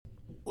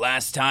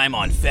Last time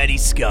on Fetty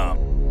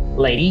Scum.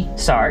 Lady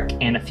Sark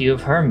and a few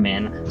of her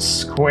men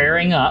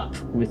squaring up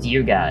with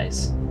you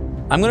guys.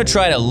 I'm gonna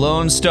try to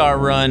Lone Star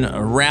run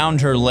around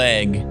her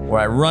leg,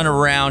 where I run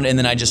around and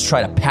then I just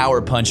try to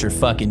power punch her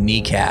fucking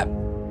kneecap.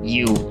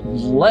 You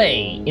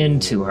lay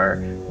into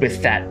her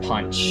with that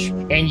punch,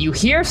 and you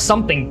hear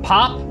something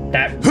pop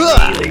that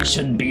really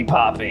shouldn't be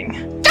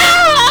popping.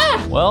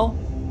 Well,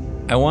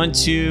 I want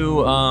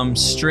to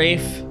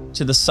strafe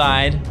to the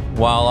side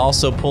while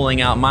also pulling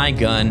out my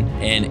gun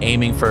and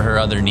aiming for her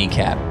other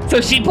kneecap.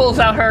 So she pulls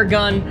out her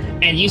gun,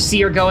 and you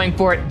see her going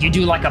for it. You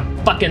do like a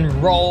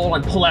fucking roll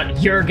and pull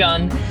out your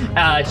gun.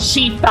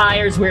 She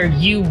fires where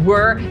you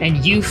were,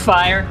 and you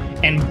fire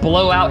and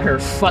blow out her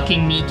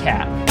fucking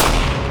kneecap.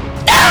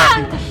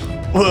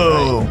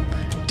 Whoa.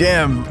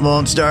 Damn,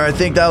 Lone Star, I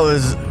think that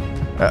was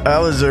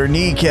her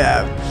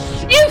kneecap.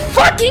 You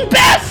fucking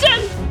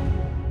bastard!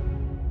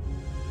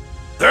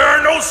 There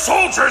are no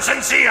soldiers in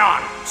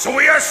Zeon, so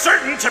we are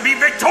certain to be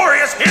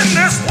victorious in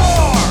this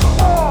war!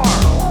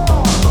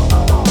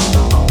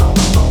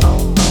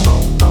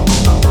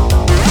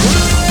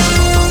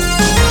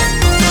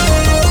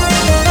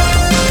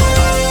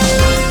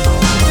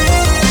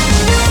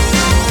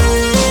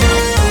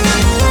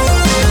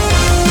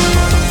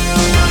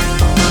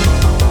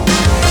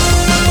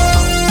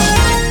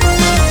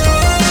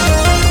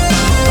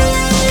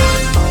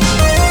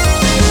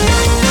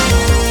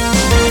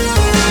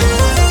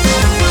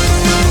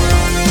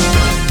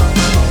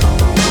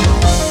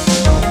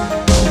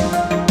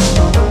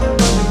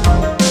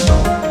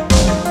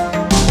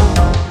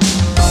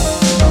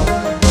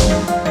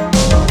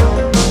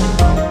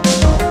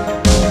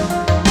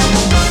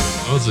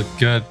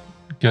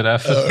 Good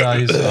effort,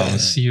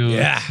 guys. See you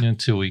in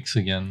 2 weeks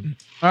again.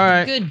 All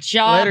right. Good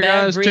job, later,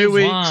 guys. everyone. 2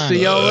 weeks.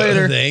 See y'all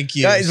later. Thank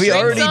you. Guys, we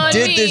Drinks already on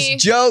did me.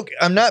 this joke.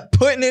 I'm not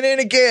putting it in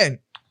again.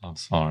 I'm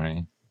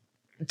sorry.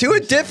 Do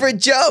a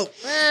different joke.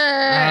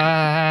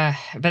 But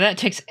that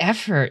takes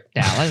effort,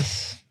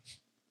 Dallas.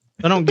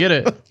 I don't get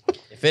it.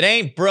 If it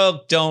ain't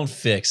broke, don't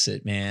fix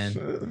it,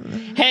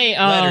 man. Hey,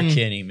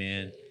 Letterkenny,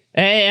 man.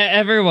 Hey,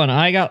 everyone!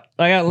 I got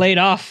laid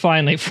off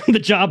finally from the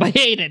job I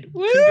hated.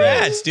 Woo!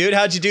 Congrats, dude.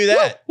 How'd you do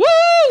that?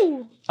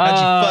 Woo! How'd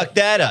you fuck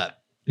that up?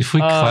 If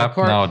we clap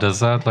Cor- now, does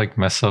that like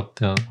mess up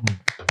the?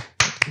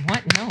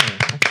 What? No,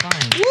 that's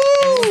fine.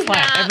 Woo!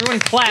 Everyone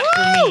clap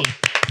for me.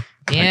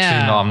 Yeah.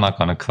 Actually, no, I'm not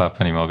gonna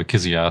clap anymore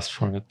because you asked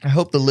for it. I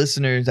hope the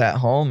listeners at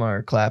home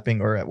are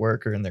clapping, or at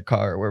work, or in their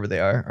car, or wherever they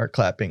are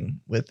clapping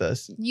with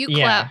us. You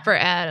Yeah. clap for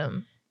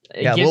Adam.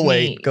 Yeah, we'll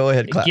wait. Go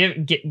ahead, clap.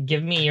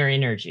 Give me your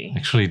energy,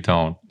 Actually,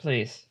 don't.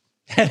 please.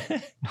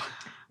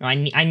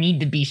 I need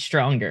to be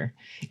stronger.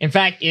 In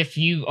fact, if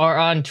you are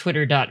on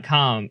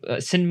Twitter.com,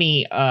 send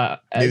me a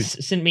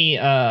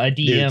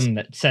DM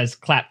that says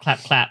clap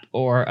clap clap,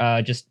 or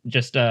just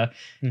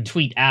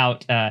tweet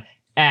out at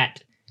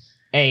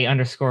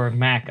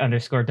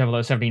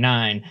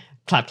 _Mac_0079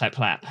 clap clap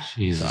clap.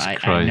 Jesus I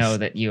Christ. know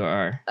that you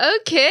are.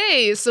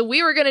 Okay, so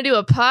we were going to do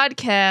a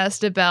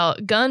podcast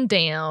about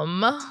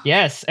Gundam.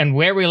 Yes, and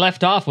where we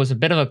left off was a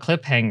bit of a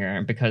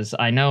cliffhanger because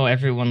I know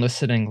everyone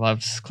listening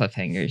loves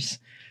cliffhangers.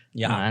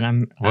 Yeah.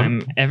 And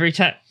I'm every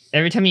time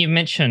you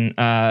mention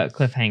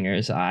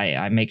cliffhangers,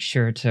 I make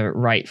sure to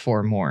write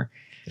for more.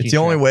 It's the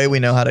only way we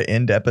know how to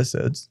end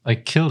episodes. I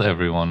killed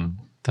everyone.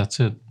 That's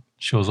it.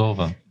 Show's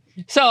over.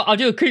 So I'll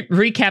do a quick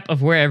recap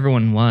of where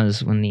everyone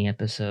was when the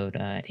episode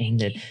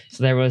ended.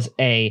 So there was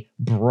a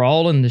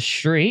brawl in the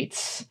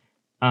streets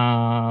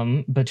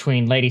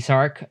between Lady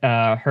Sark,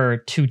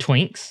 her two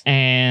twinks,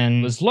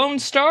 and was Lone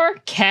Star,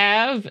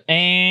 Cav,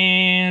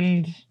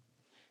 and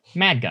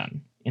Mad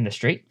Gun in the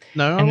street.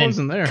 No, And I then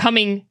wasn't there.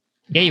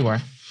 Yeah, you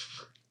were.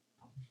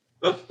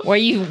 Why are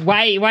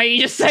you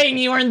just saying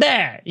you weren't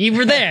there? You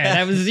were there.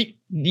 That was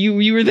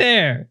you were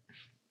there.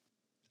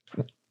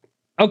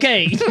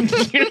 Okay.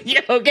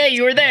 Okay,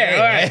 you were there.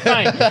 All right,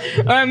 fine.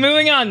 All right,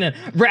 moving on then.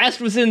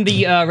 Rast was in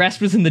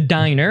the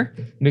diner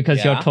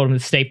because y'all told him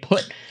to stay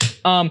put.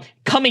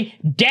 Coming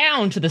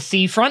down to the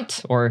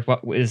seafront, or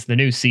what is the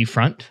new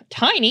seafront,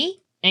 Tiny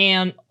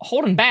and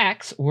Holden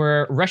Backs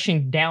were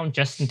rushing down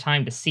just in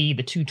time to see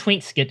the two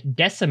twinks get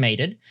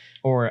decimated,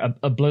 or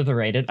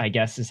obliterated, I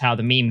guess is how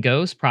the meme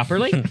goes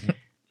properly.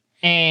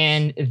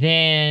 And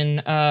then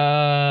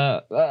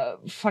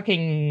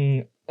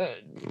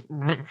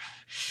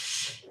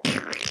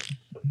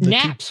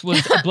Naps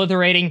was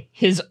obliterating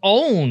his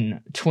own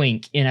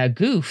twink in a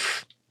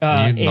goof.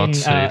 Can you not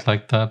say it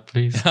like that,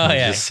 please? Oh,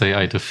 yeah. Just say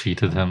I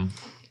defeated him.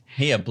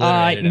 He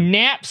obliterated him.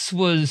 Naps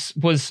was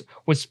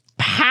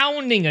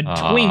pounding a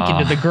twink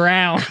into the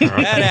ground.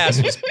 That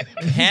ass was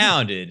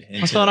pounded.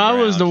 I thought I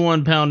was the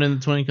one pounding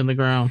the twink in the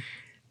ground.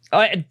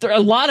 A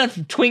lot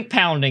of twink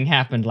pounding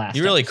happened last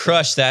You really episode.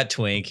 crushed that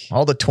twink.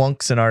 All the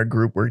twunks in our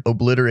group were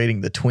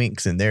obliterating the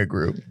twinks in their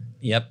group.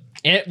 Yep.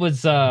 It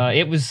was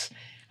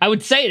I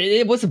would say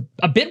it was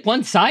a bit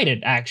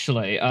one-sided,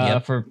 actually,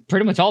 for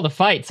pretty much all the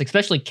fights,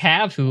 especially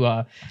Cav, who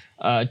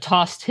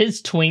tossed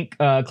his twink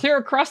clear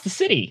across the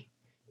city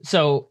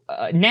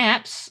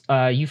Naps,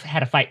 you've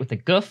had a fight with the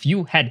Goof.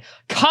 You had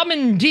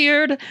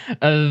commandeered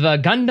the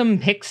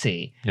Gundam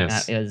Pixie.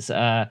 Yes.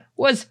 That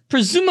was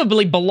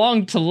presumably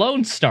belonged to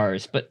Lone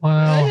Stars, but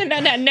Well-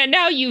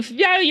 now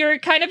you're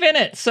kind of in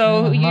it.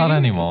 So Not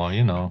anymore,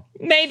 you know.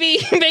 maybe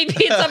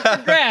it's up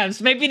for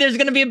grabs. Maybe there's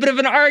going to be a bit of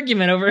an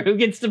argument over who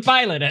gets to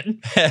pilot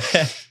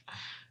it.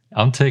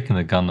 I'm taking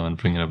the Gundam and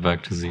bringing it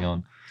back to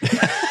Xeon.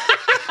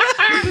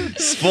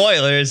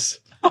 Spoilers.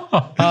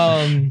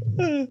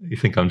 You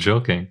think I'm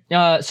joking?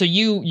 So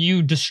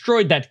you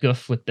destroyed that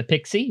Goof with the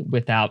Pixie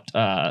without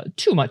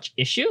too much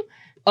issue.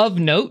 Of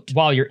note,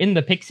 while you're in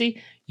the Pixie,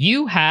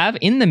 you have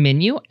in the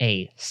menu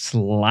a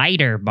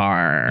slider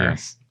bar.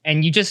 Yes.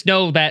 And you just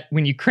know that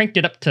when you cranked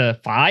it up to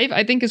 5,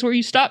 I think is where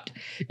you stopped,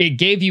 it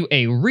gave you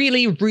a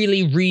really,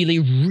 really, really,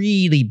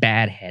 really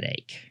bad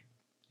headache.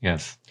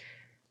 Yes.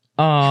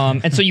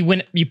 And so you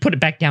put it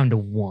back down to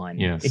 1.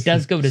 Yes. It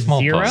does go to Small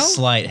 0. pause.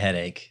 Slight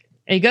headache.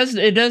 It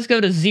does go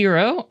to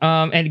 0,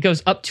 and it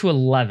goes up to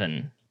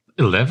 11.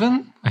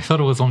 11? I thought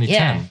it was only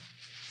Yeah. 10.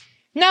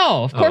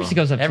 No, of course Oh. it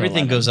goes up to 11.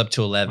 Everything goes up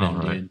to 11, All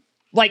right. dude.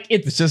 Like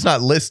It's just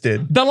not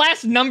listed. the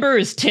last number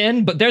is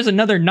 10, but there's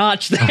another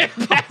notch there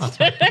past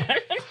it.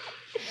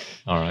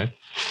 All right.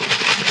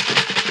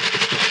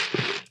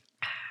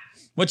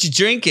 What you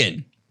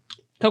drinking?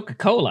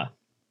 Coca-Cola.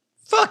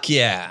 Fuck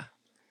yeah.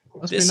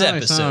 Must be This nice,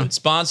 episode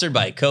sponsored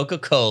by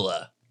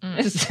Coca-Cola.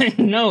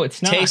 No,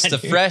 it's not. Taste the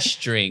fresh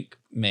drink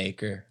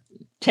maker.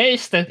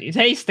 Taste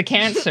the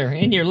cancer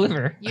in your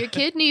liver. Your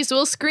kidneys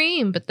will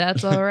scream, but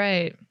that's all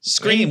right.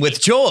 Scream with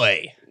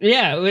joy.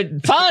 Yeah,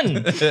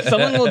 fun.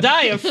 Someone will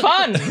die of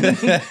fun.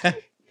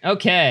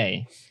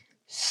 Okay.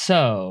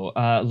 So,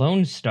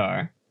 Lone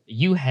Star,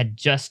 you had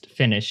just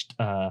finished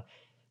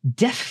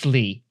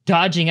deftly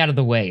dodging out of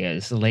the way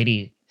as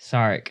Lady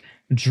Sark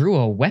drew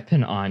a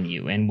weapon on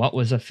you in what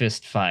was a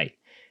fist fight.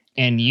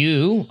 And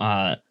you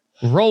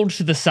rolled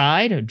to the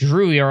side,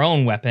 drew your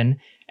own weapon,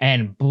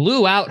 and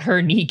blew out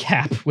her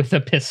kneecap with a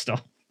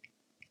pistol.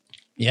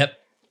 Yep.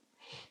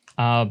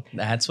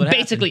 That's what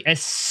Basically,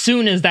 as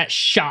soon as that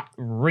shot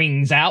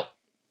rings out,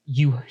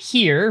 you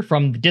hear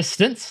from the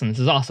distance, and this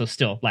is also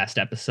still last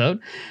episode,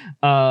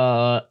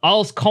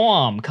 All's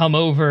Calm come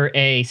over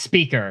a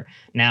speaker.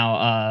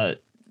 Now,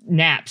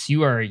 Naps,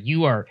 you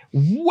are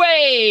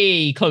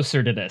way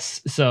closer to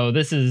this, so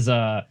this is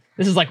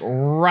like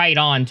right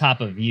on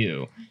top of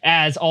you.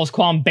 As All's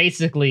Qualm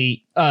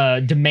basically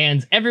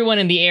demands everyone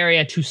in the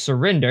area to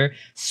surrender,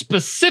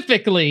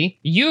 specifically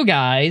you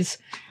guys,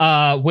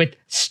 with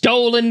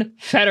stolen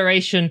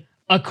Federation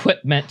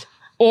equipment,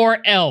 or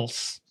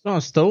else. It's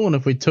not stolen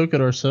if we took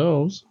it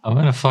ourselves. I'm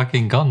in a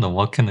fucking Gundam.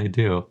 What can I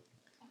do?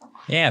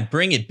 Yeah,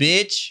 bring it,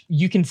 bitch.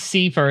 You can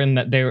see, Farin,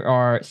 that there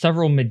are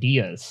several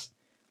Medeas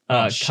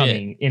Oh, shit.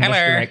 coming in Hello.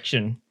 this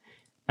direction.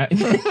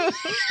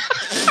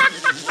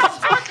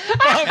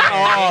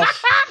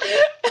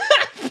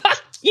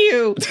 Fuck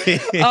you.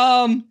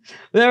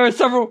 There are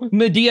several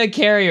Medea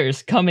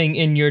carriers coming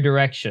in your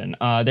direction.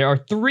 There are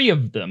 3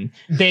 of them.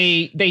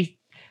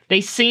 They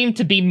seem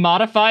to be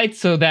modified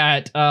so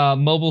that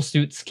mobile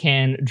suits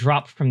can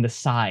drop from the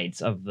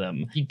sides of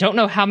them. You don't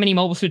know how many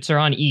mobile suits are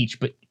on each,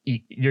 but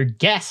your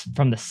guess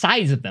from the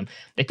size of them,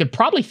 they could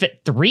probably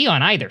fit 3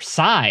 on either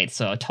side.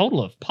 So a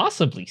total of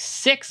possibly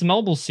 6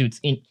 mobile suits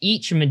in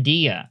each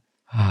Medea.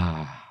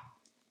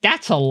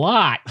 That's a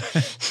lot.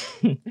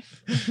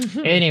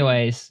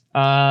 Anyways,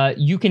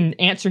 you can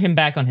answer him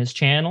back on his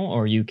channel,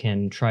 or you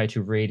can try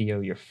to radio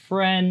your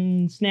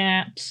friend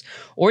Snaps,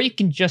 or you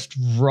can just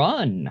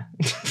run.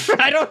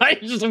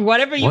 Just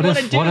whatever you want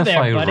to do What if there,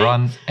 I buddy.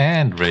 run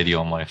and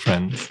radio my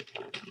friends?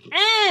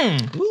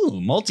 Ooh,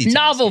 multitasking.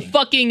 Novel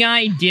fucking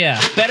idea.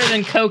 Better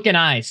than Coke and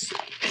Ice.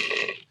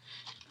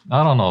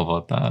 I don't know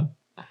about that.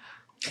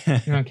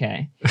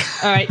 Okay.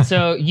 All right.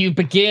 So you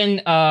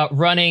begin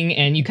running,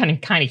 and you kind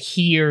of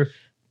hear,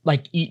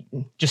 like,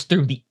 just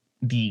through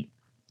the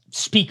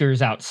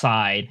speakers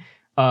outside,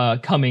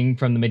 coming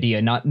from the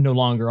Medea, no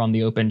longer on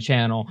the open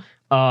channel.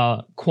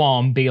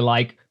 Qualm be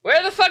like,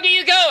 "Where the fuck are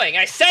you going?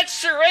 I said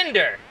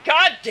surrender.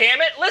 God damn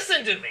it!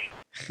 Listen to me.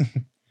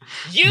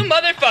 You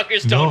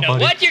motherfuckers don't know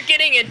what you're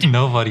getting into."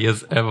 Nobody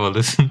has ever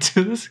listened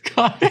to this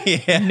guy.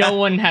 Yeah. No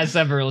one has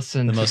ever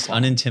listened. The to most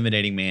Qualm. Right.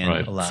 unintimidating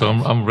man alive. So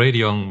I'm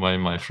radioing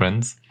my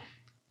friends.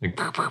 Like,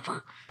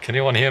 can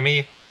anyone hear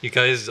me? You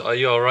guys, are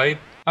you all right?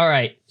 All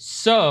right.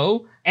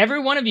 So every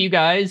one of you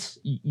guys,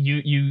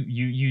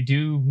 you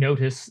do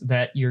notice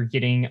that you're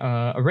getting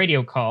a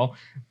radio call,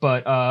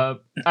 but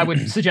I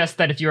would suggest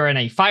that if you're in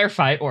a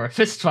firefight or a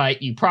fist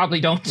fight, you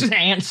probably don't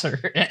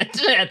answer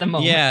at the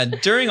moment. Yeah,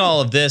 during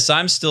all of this,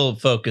 I'm still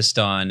focused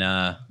on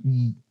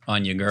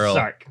your girl.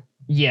 Sark.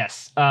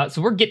 Yes.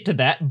 So we'll get to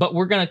that, but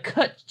we're gonna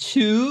cut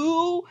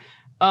to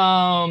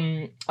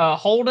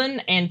Holden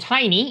and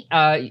Tiny.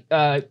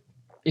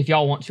 If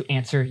y'all want to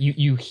answer,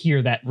 you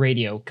hear that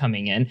radio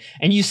coming in,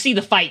 and you see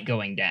the fight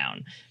going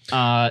down.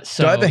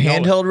 So Do I have a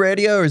handheld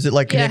radio, or is it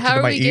like Yeah, connected how to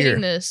are my we ear?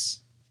 getting this?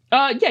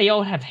 Yeah,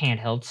 y'all have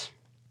handhelds.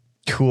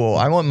 Cool.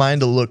 I want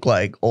mine to look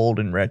like old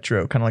and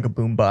retro, kind of like a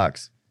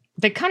boombox.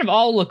 they kind of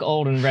all look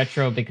old and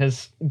retro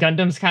because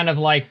Gundam's kind of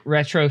like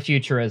retro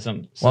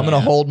futurism. So. Well, I'm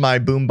gonna hold my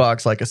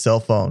boombox like a cell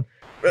phone.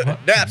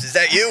 Naps, is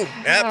that you?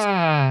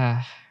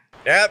 Naps?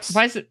 Naps?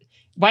 Why is it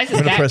I'm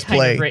gonna that press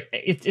kind play. of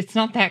it's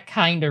not that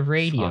kind of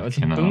radio. It's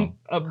a Fucking boom.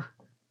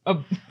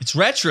 It's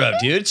retro,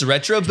 dude. It's a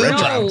retro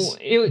boombox.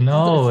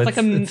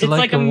 It's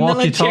like a military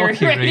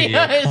walkie-talkie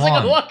radio. It's Come like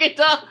on. a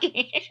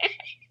walkie-talkie.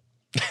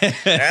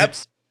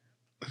 Naps?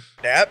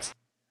 Naps?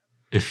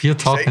 If you're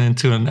talking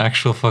into an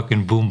actual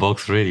fucking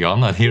boombox radio, I'm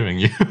not hearing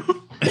you. No,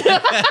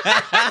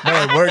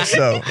 it works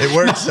though. It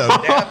works though.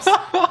 Naps?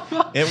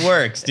 It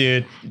works,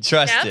 dude.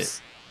 Trust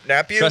Naps?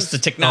 Nap you? Trust the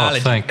Oh, technology.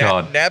 thank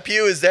God. Nap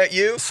you? Is that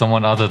you?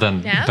 Someone other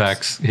than Naps?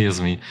 Bax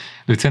hears me.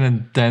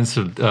 Lieutenant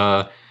Dancer,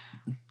 Mr.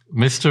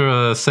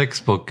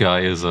 Sexbook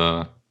guy is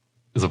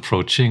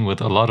approaching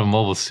with a lot of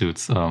mobile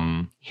suits.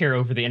 Here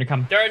over the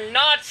intercom. They're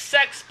not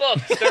sex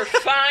books. They're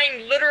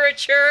fine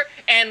literature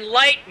and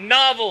light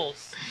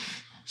novels.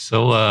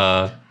 So,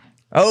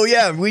 Oh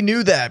yeah, we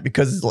knew that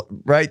because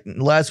right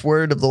last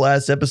word of the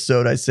last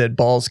episode, I said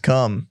balls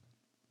come.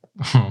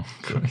 I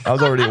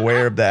was already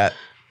aware of that.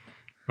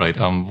 right.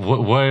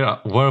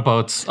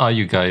 Whereabouts are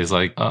you guys?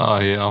 Like,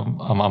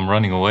 I'm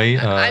running away.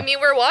 I mean,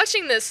 we're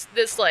watching this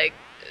like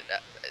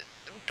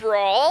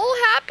brawl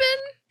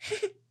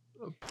happen.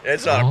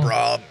 It's not a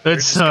brawl. We're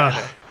It's just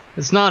kinda-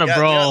 it's not a yeah,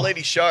 brawl. Yeah,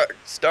 Lady Shark.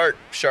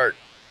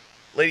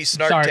 Lady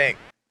Snark Shark. Tank.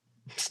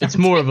 It's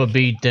more of a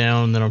beat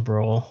down than a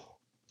brawl.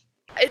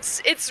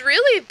 It's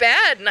really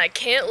bad, and I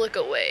can't look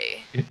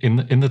away.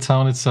 in the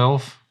town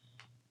itself.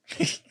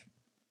 Yeah.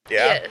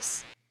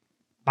 Yes,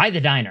 By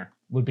the diner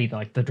would be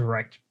like the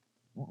direct,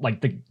 like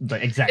the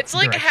exact. it's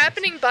like directions.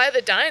 happening by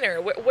the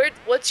diner. Where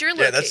what's your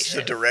Yeah, location? that's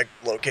the direct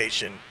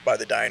location by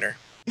the diner.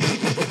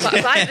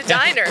 by the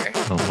diner.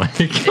 Oh my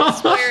It's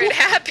God. where it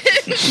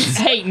happens.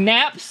 Hey,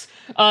 Naps.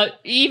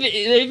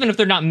 Even if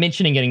they're not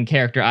mentioning it in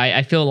character,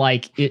 I feel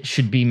like it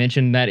should be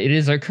mentioned that it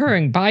is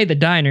occurring by the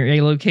diner,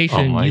 a location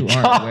Oh my you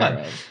God. aren't aware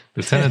of.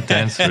 Lieutenant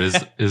Dancer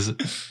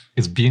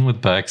is being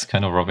with Bax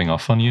kind of rubbing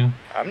off on you.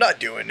 I'm not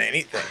doing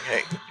anything.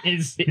 Hey,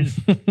 Is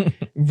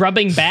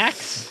rubbing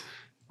backs?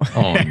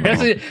 Oh no.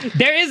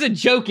 There is a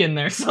joke in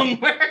there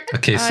somewhere.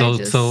 Okay,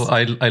 so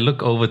I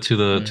look over to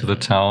the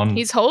town.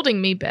 He's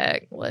holding me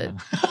back. What?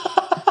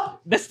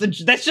 That's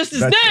just his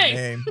That's the name.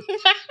 name.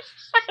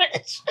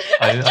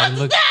 I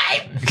look.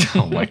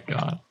 Oh my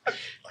God.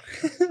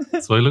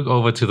 So I look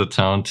over to the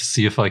town to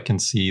see if I can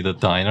see the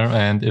diner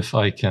and if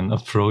I can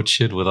approach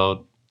it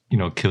without,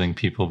 killing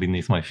people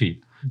beneath my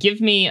feet.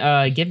 Give me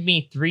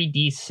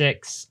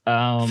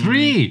 3d6.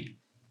 3.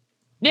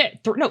 Yeah,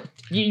 no,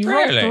 you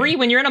roll Really? 3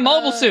 when you're in a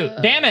mobile suit.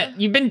 Damn it,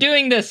 you've been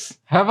doing this.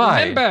 Have I?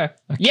 Remember?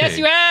 Yes, Okay.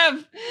 you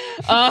have.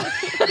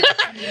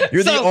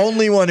 You're the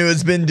only one who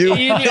has been doing.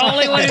 You're the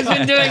only one who's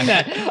been doing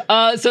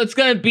that. So it's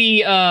gonna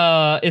be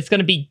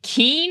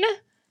keen,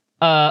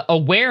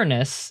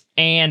 awareness,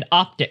 and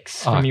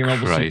optics from your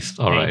mobile Christ.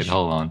 suit. All right, page.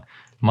 hold on.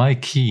 My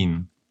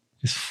keen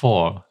is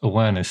 4.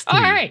 Awareness 3.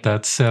 All right.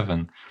 That's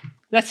 7.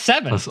 That's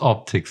 7. Plus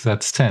optics,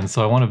 that's 10.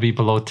 So I want to be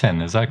below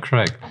 10. Is that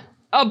correct?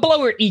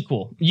 Below or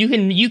equal. You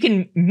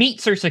can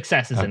meet or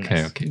successes in Okay,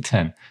 this. okay,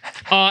 10.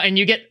 And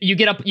you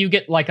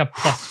get like a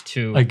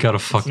 +2. I got a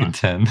fucking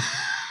 10.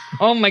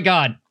 Oh my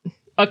God.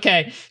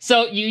 Okay,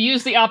 so you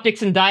use the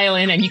optics and dial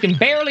in, and you can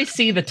barely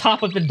see the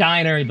top of the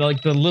diner,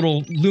 like the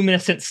little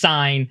luminescent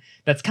sign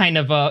that's kind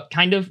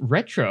of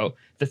retro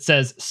that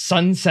says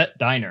Sunset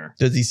Diner.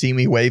 Does he see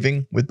me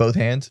waving with both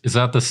hands? Is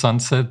that the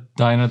Sunset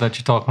Diner that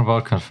you're talking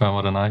about? Confirm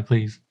or deny,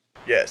 please.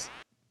 yes.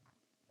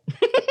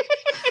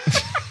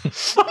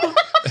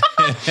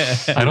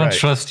 I don't Right.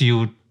 trust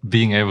you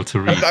being able to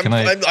read. I'm Can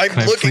I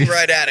looking please?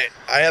 right at it.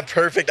 I have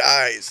perfect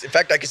eyes. In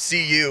fact, I can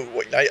see you.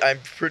 I'm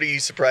pretty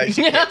surprised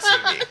you can't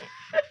see me.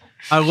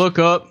 I look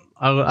up.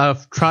 I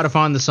try to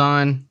find the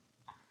sign.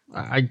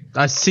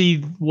 I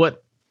see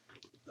what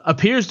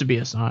appears to be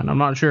a sign. I'm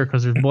not sure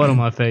because there's blood on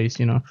my face.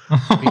 Beat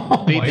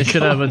the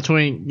shit out of a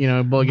twink.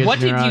 Blood gets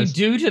What in your did you eyes.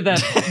 do to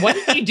the What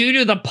did you do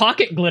to the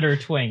pocket glitter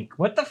twink?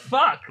 What the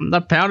fuck? I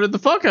pounded the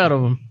fuck out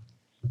of him.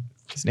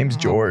 His name's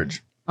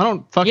George. I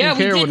don't fucking Yeah, we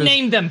care did what his,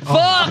 name them.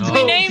 Fuck, we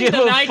don't named give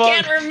them. a I fuck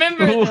can't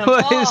remember them.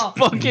 what his Oh.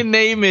 fucking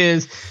name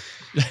is.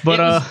 It But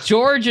was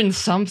George and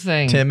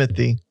something.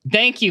 Timothy.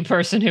 Thank you,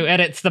 person who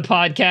edits the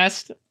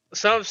podcast.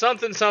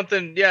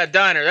 something. Yeah,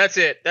 diner. That's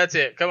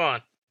it. Come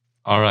on.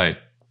 All right.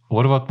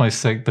 What about the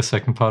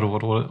second part of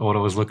what I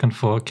was looking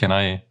for? Can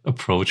I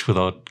approach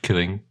without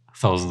killing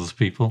thousands of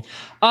people?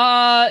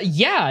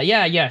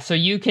 Yeah. So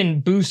you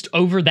can boost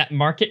over that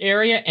market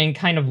area and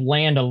kind of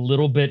land a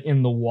little bit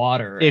in the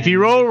water. If you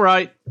And roll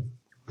right,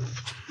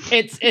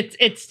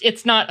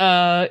 it's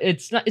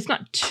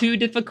not too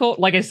difficult.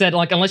 Like I said,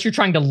 like unless you're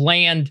trying to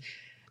land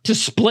to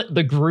split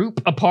the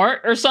group apart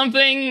or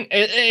something,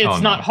 it's Oh,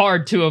 no. not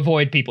hard to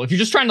avoid people. If you're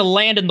just trying to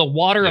land in the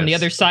water on the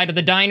Yes. other side of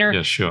the diner,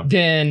 Yeah, sure.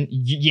 then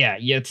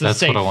it's a That's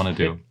safe. what I want to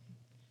do.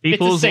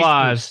 people's safe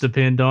lives boost.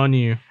 depend on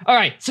you. All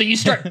right, so you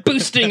start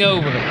boosting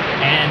over,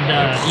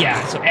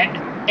 and so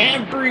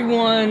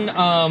everyone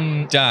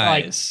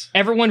dies. like,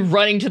 everyone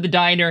running to the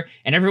diner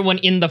and everyone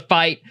in the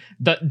fight.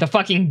 The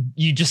fucking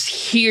you just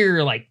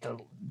hear like the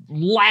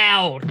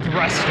loud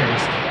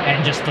thrusters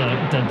and just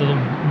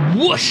the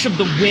whoosh of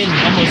the wind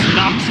almost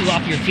knocks you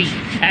off your feet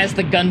as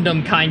the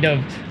Gundam kind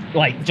of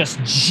like just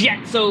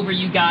jets over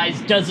you guys,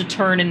 does a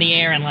turn in the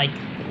air and like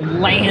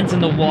lands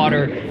in the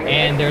water,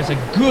 and there's a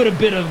good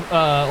bit of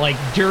like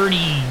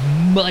dirty,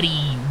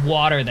 muddy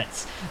water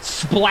that's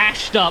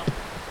splashed up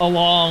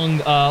along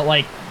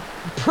like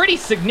pretty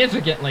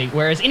significantly,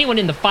 whereas anyone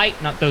in the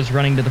fight, not those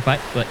running to the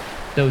fight, but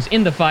those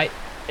in the fight,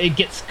 it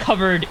gets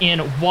covered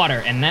in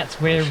water, and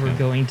that's where we're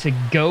going to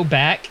go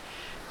back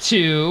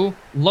to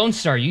Lone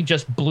Star. You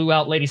just blew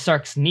out Lady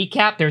Sark's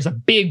kneecap. There's a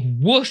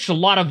big whoosh, a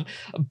lot of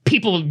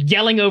people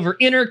yelling over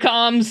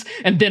intercoms,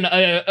 and then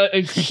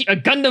a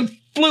Gundam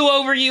flew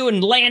over you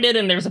and landed,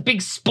 and there's a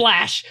big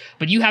splash,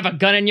 but you have a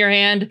gun in your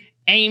hand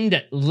aimed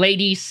at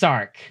Lady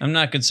Sark. I'm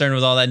not concerned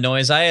with all that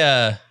noise.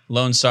 I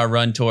Lone Star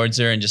run towards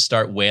her and just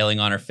start wailing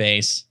on her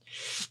face.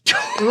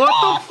 What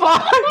the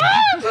fuck?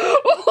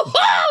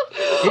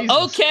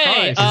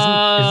 Okay.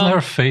 Isn't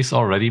her face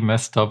already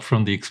messed up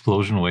from the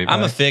explosion way back? I'm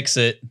gonna fix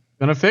it.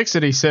 Gonna fix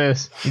it, he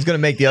says. He's gonna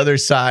make the other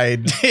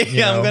side.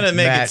 Yeah, I'm gonna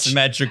make match. it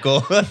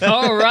symmetrical.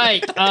 All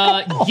right.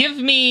 Give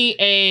me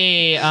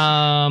a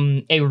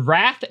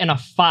wrath and a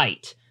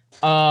fight.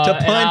 To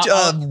punch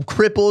a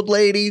crippled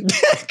lady.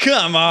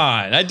 Come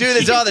on, I do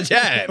this all the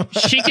time.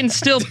 She can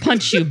still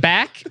punch you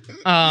back,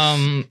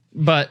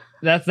 but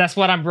that's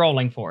what I'm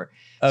rolling for.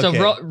 Okay.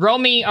 So roll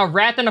me a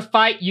wrath and a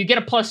fight. You get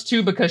a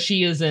 +2 because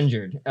she is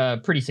injured,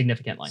 pretty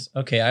significantly.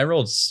 Okay, I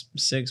rolled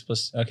 6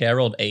 plus. Okay, I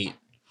rolled 8.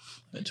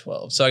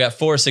 12. So I got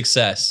 4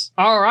 success.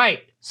 All right.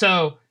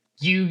 So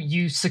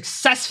you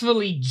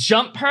successfully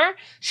jump her.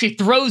 She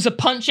throws a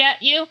punch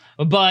at you,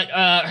 but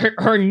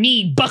her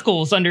knee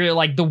buckles under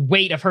like the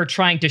weight of her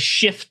trying to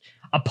shift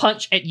a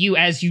punch at you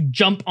as you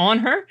jump on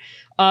her.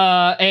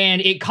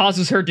 And it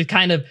causes her to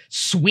kind of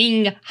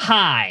swing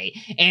high,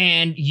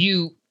 and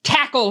you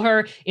tackle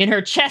her in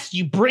her chest.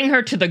 You bring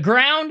her to the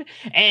ground,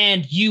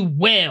 and you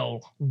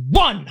wail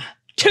 1,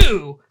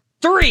 2,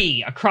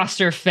 3 across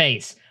her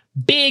face.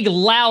 Big,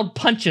 loud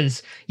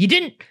punches. You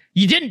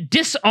didn't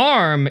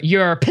disarm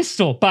your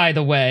pistol, by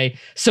the way,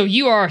 so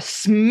you are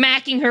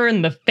smacking her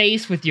in the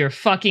face with your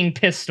fucking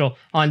pistol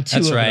on 2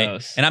 That's of right.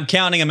 those. And I'm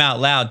counting them out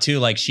loud too,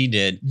 like she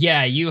did.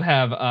 Yeah, you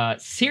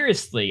have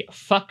seriously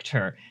fucked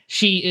her.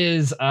 She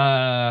isn't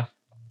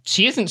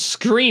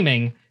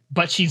screaming,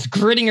 but she's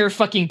gritting her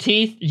fucking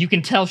teeth. You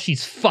can tell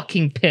she's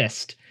fucking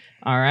pissed.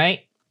 All right.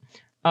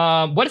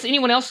 What is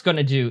anyone else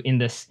gonna do in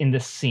this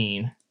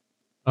scene?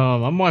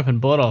 I'm wiping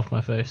blood off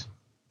my face.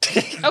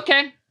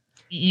 Okay.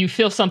 You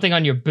feel something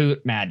on your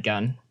boot, Mad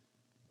Gun.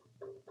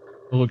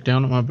 I look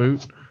down at my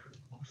boot.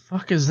 What the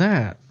fuck is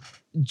that?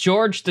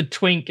 George the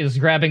Twink is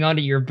grabbing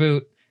onto your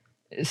boot,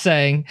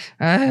 saying,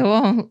 "I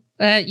won't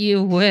let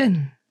you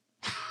win."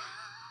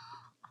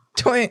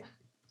 Twink.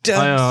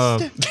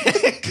 I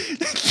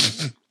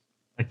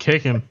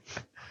kick him.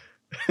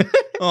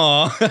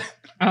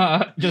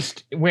 Aw.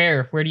 Just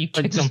where? Where do you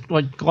kick him?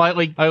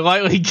 I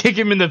lightly kick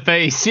him in the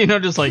face,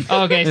 just like.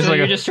 Okay, so like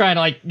you're just trying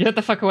to like get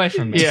the fuck away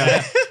from me.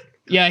 Yeah.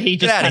 Yeah, he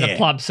just Get outta kind of here.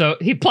 plops. So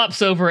he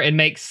plops over and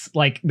makes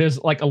like there's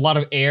like a lot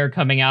of air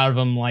coming out of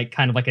him, like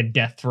kind of like a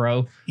death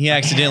throw. He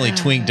accidentally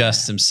twink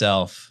dusts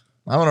himself.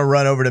 I want to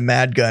run over to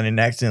Mad Gun and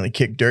accidentally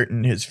kick dirt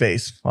in his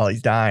face while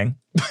he's dying.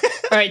 All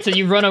right, so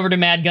you run over to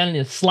Mad Gun and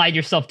you slide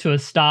yourself to a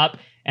stop,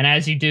 and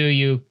as you do,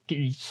 you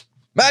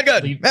Mad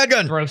Gun! Mad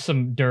Gun! throw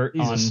some dirt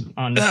Jesus.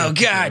 on. Oh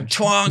God,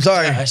 twonk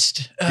Sorry.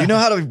 dust. Do you know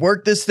how to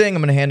work this thing?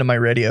 I'm going to hand him my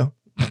radio.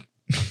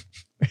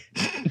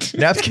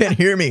 Naps can't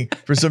hear me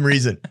for some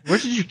reason. Where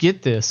did you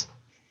get this?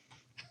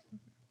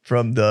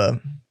 From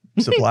the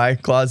supply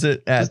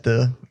closet at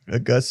the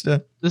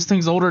Augusta. This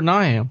thing's older than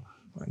I am.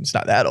 It's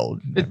not that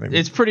old.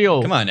 It's pretty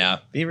old. Come on now,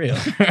 be real.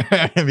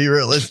 Be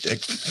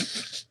realistic.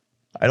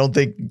 I don't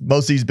think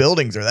most of these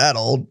buildings are that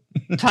old.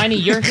 Tiny,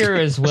 you're here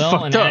as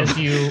well, and Fucked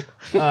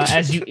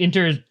as you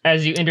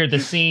enter the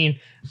scene,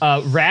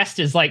 Rast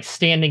is like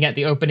standing at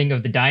the opening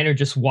of the diner,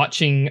 just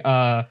watching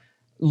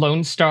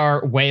Lone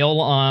Star wail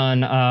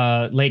on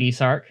Lady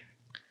Sark.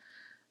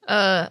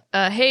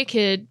 Hey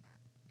kid,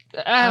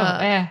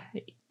 Yeah,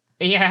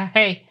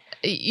 hey.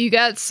 you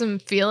got some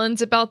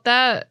feelings about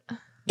that?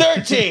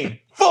 13,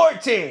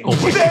 14,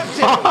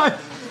 15. All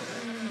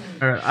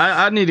right,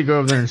 I need to go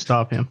over there and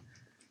stop him.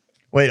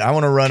 Wait, I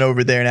want to run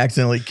over there and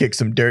accidentally kick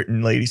some dirt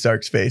in Lady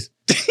Sark's face.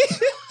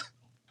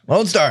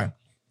 Lone Star.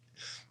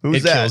 Who's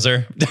It that? kills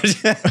her.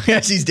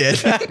 Yes, he's dead.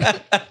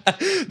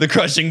 The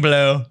crushing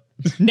blow.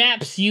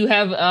 Naps, you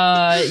have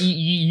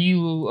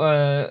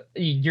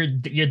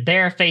you're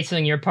there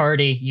facing your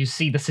party. You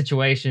see the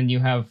situation. You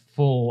have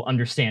full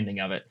understanding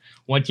of it.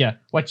 What you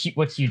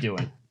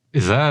doing?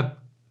 Is that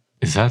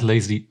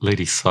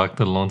Lady Sark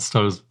that Lone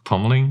Star is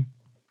pummeling?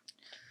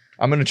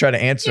 I'm going to try to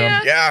answer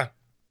him. Yeah.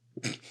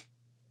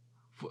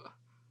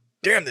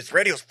 Damn, this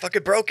radio's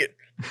fucking broken.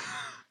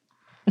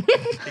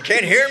 You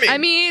can't hear me. I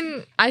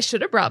mean, I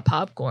should have brought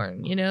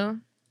popcorn, you know?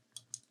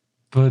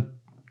 But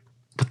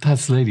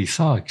that's Lady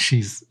Sark.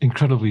 She's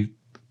incredibly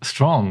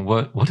strong.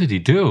 What did he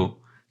do?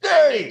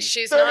 30,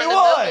 She's not in a 31.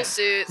 mobile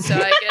suit, so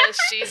I guess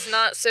she's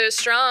not so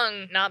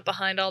strong. Not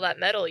behind all that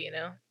metal, you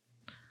know.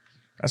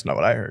 That's not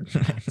what I heard.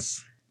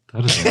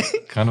 That is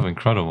kind of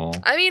incredible.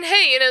 I mean,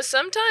 hey, you know,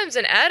 sometimes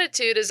an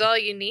attitude is all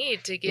you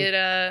need to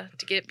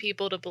get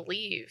people to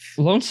believe.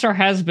 Lone Star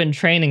has been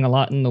training a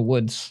lot in the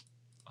woods.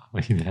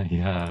 Yeah, he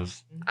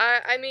has.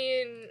 I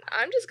mean,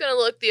 I'm just gonna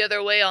look the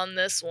other way on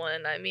this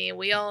one. I mean,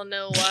 we all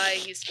know why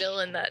he's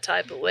feeling that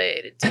type of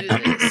way to do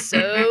this.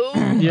 So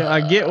Yeah,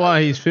 I get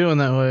why he's feeling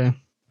that way.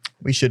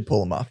 We should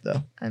pull him off,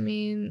 though. I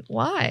mean,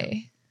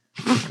 why?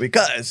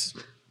 Because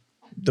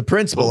the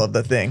principle of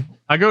the thing.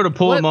 I go to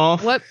pull him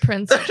off. What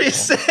principle?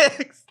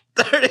 36,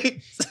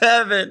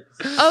 37.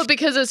 Oh,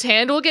 because his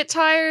hand will get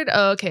tired?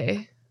 Oh,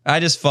 okay.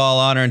 I just fall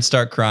on her and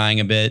start crying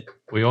a bit.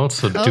 We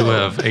also do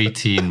have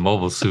 18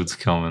 mobile suits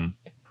coming.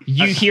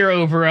 You hear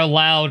over a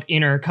loud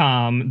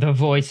intercom the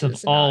voice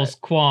of All's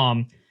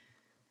Quam.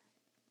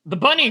 The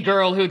bunny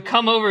girl who'd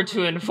come over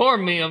to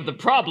inform me of the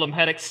problem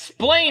had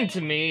explained to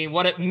me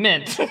what it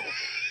meant.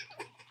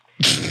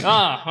 Well,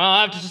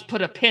 I'll have to just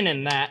put a pin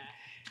in that.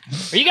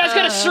 Are you guys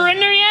gonna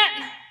surrender yet?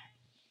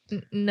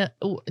 No.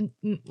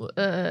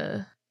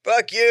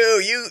 Fuck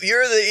you.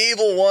 You're the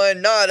evil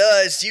one, not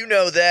us. You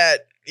know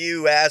that,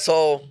 you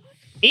asshole.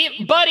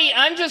 Buddy,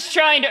 I'm just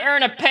trying to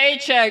earn a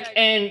paycheck,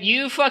 and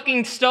you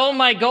fucking stole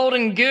my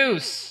golden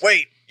goose.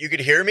 Wait, you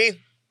could hear me?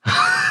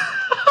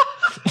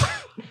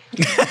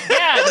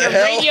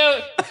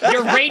 Yeah,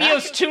 your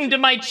radio's tuned to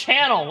my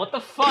channel. What the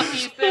fuck do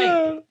you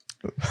think?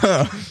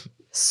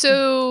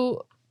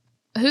 So,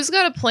 who's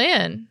got a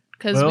plan?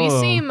 Because we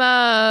Oh. seem,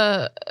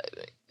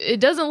 it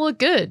doesn't look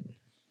good.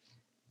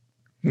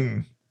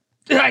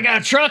 I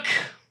got a truck.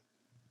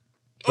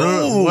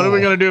 What are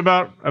we gonna do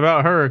about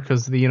her?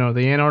 Because the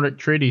Antarctic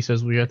Treaty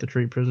says we have to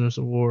treat prisoners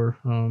of war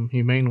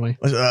humanely.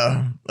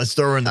 Let's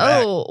throw her in the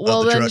back. Oh, of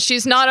well the then truck.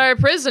 she's not our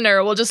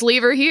prisoner. We'll just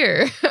leave her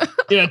here.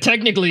 Yeah,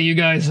 technically you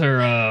guys are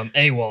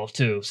AWOL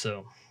too,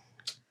 so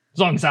as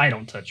long as I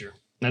don't touch her.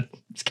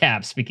 That's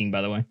Cab speaking,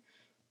 by the way.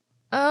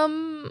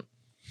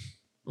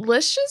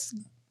 Let's just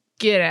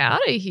get out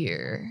of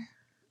here.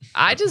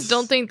 I just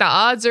don't think the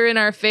odds are in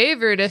our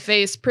favor to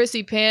face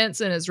Prissy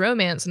Pants and his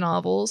romance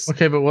novels.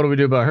 Okay, but what do we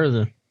do about her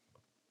then?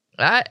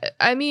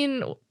 I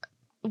mean,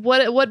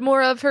 what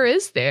more of her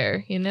is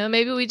there? You know,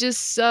 maybe we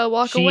just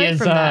walk She away is,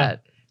 from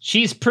that.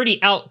 She's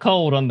pretty out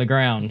cold on the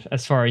ground,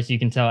 as far as you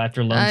can tell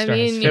after Lone I Star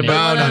has mean, you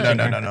finished.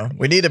 No.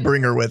 We need to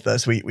bring her with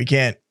us. We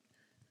can't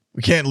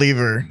leave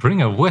her. Bring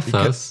her with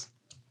us.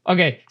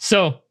 Okay,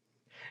 so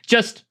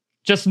just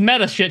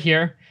meta shit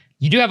here.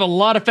 You do have a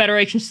lot of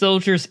Federation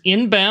soldiers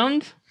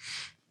inbound.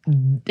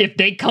 If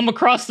they come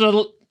across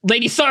the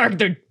Lady Sark,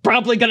 they're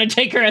probably gonna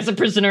take her as a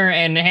prisoner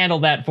and handle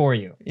that for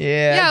you.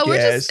 Yeah, We're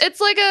just, it's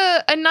like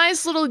a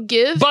nice little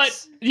gift.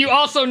 But you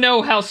also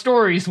know how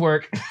stories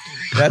work.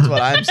 That's what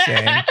I'm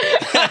saying.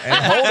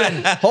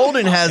 And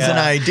Holden has an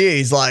idea.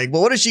 He's like,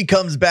 well, what if she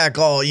comes back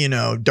all,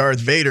 Darth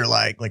Vader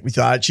like we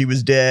thought she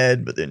was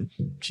dead, but then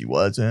she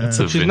wasn't. It's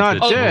a She's not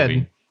vintage dead.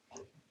 movie.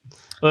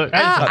 Look,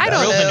 I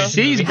don't know.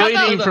 she's How about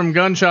bleeding the- from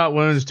gunshot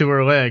wounds to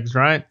her legs,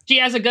 right? She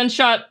has a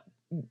gunshot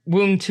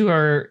wound to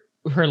her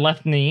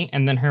left knee,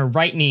 and then her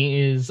right knee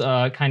is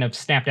kind of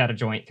snapped out of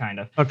joint, kind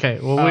of. Okay,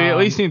 well, we at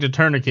least need to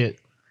tourniquet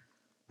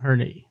her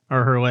knee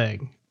or her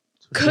leg.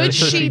 Could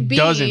So she be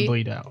doesn't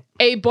bleed out?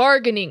 a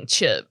bargaining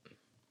chip?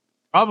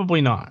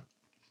 Probably not.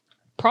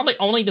 Probably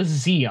only to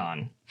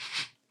Xeon.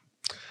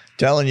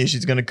 Telling you,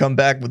 she's gonna come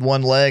back with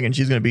one leg, and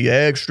she's gonna be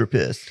extra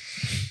pissed,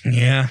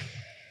 Yeah.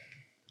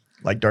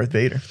 like Darth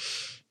Vader.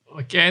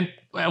 Again,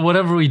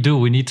 whatever we do,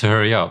 we need to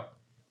hurry up.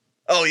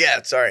 Oh,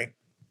 yeah, sorry.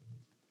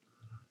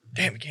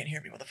 Damn, you can't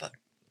hear me. What the fuck?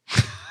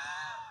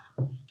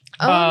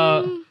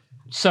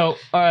 So,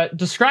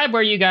 describe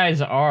where you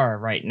guys are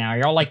right now.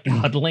 You're all like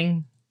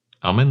huddling.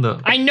 I'm in the.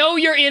 I know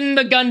you're in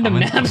the Gundam, I'm in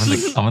Naps. the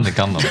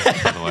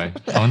Gundam, by the way.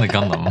 I'm in the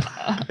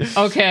Gundam.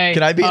 Okay.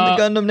 Can I be in the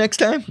Gundam next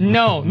time?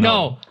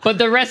 No. But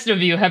the rest of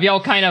you, have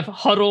y'all kind of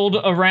huddled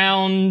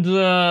around,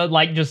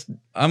 just...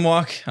 I'm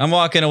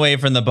walking away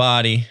from the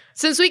body.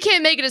 Since we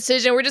can't make a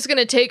decision, we're just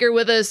gonna take her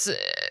with us.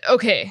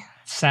 Okay.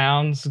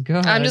 Sounds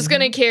good. I'm just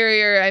gonna carry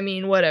her. I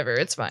mean, whatever.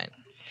 It's fine.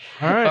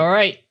 All right. All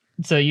right.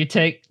 So you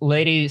take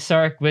Lady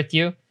Sark with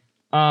you.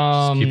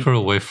 Just keep her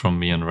away from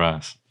me and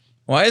Raz.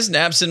 Why is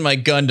Naps in my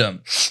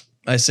Gundam?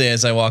 I say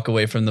as I walk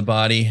away from the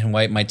body and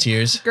wipe my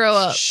tears. Grow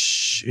up.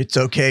 Shh, it's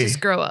okay.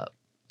 Just grow up.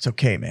 It's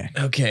okay, man.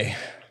 Okay.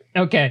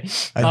 Okay.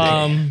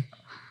 I think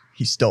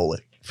he stole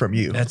it from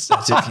you. That's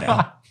it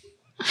now.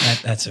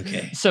 That's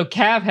okay. So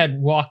Cav had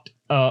walked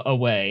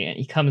away, and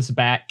he comes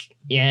back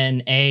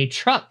in a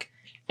truck,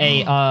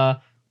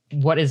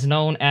 what is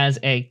known as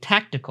a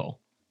tactical.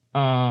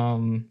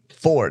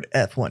 Ford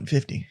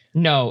F-150.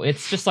 No,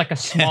 it's just like a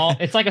small.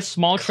 It's like a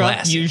small truck,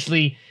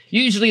 Classic.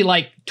 usually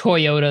like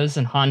Toyotas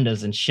and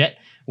Hondas and shit,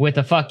 with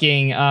a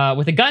fucking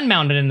with a gun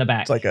mounted in the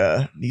back. It's like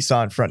a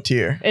Nissan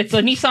Frontier It's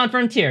a Nissan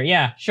Frontier.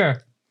 Yeah,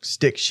 sure.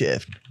 stick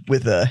shift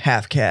with a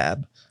half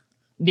cab.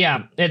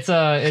 Yeah, it's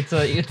a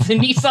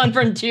Nissan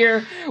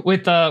Frontier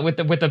with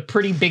a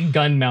pretty big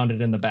gun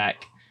mounted in the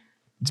back.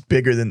 It's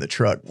bigger than the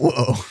truck.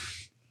 Whoa.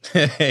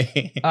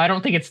 I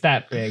don't think it's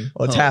that big.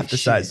 Well, it's half the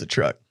size of the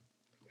truck.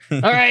 All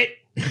right,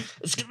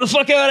 let's get the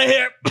fuck out of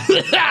here. All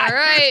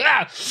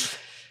right.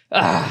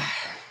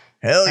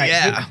 Hell All right,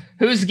 yeah.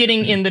 who's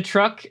getting in the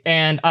truck?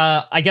 And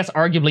I guess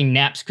arguably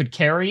Naps could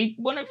carry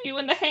one of you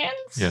in the hands.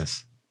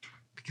 Yes,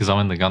 because I'm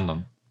in the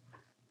Gundam.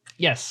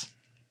 Yes.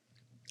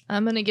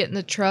 I'm gonna get in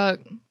the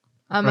truck.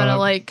 I'm gonna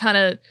like kind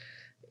of,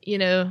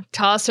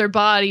 toss her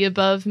body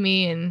above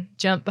me and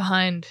jump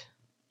behind.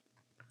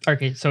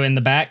 Okay, so in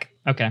the back.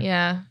 Okay.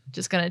 Yeah,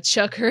 just gonna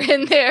chuck her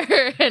in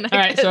there. And All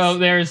right, so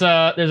there's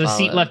a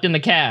seat follow. left in the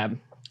cab.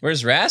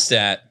 Where's Rast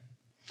at?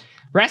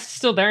 Rast's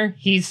still there.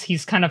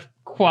 He's kind of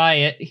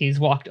quiet. He's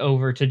walked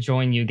over to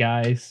join you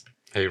guys.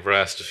 Hey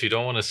Rast, if you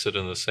don't want to sit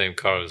in the same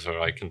car as her,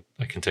 I can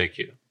take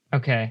you.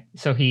 Okay,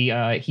 so he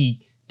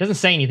doesn't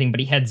say anything, but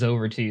he heads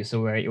over to you,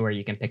 so where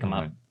you can pick him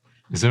up. Right.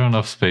 Is there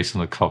enough space in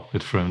the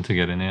cockpit for him to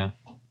get in here?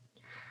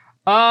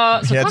 So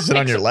You had to sit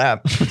on your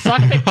lap.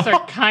 cockpits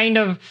are kind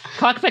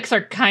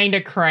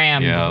of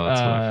crammed. Yeah,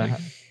 that's what I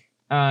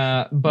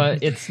think.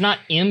 But it's not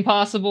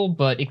impossible.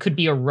 But it could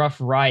be a rough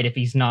ride if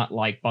he's not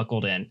like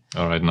buckled in.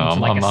 All right, no,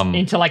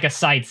 into like a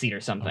side seat or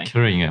I'm something.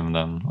 carrying him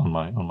then on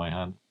my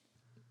hand.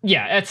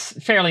 Yeah, it's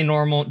fairly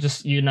normal.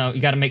 Just you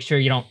got to make sure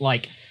you don't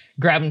like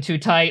grab him too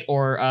tight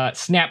or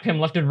snap him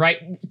left and right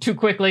too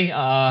quickly.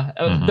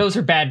 Those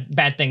are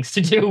bad things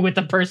to do with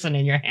the person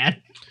in your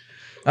hand.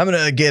 I'm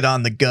going to get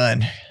on the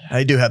gun.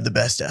 I do have the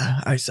best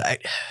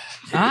eyesight.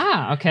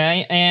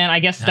 Okay. And I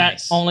guess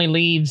Nice. that only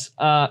leaves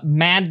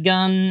Mad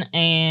Gun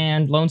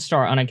and Lone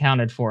Star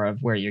unaccounted for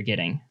of where you're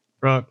getting.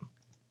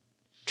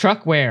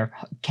 Truck where?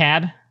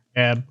 Cab?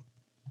 Cab.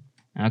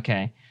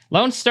 Okay.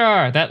 Lone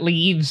Star, that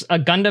leaves a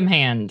Gundam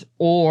hand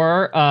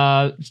or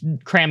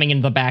cramming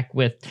in the back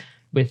with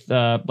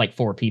like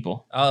 4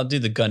 people. I'll do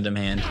the Gundam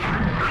hand.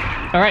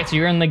 All right, so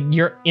you're in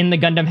the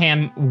Gundam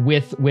hand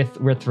with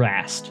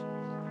Rast.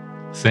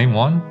 Same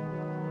one?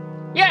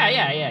 Yeah.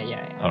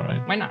 All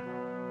right. Why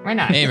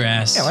not? Hey,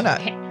 Rast. Yeah, why not?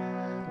 Hey,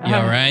 You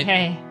all right?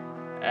 Hey.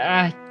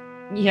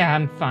 Yeah,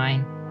 I'm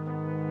fine.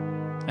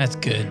 That's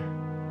good.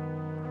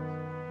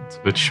 It's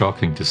a bit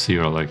shocking to see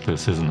her like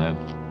this, isn't it?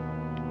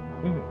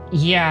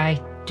 Yeah,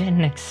 I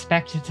didn't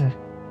expect it to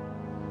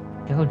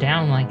go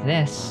down like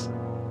this.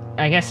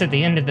 I guess at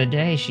the end of the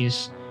day,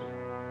 she's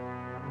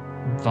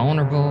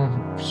vulnerable,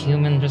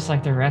 human, just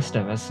like the rest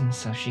of us, and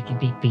so she can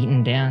be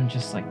beaten down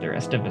just like the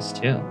rest of us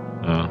too.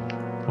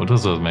 What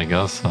does that make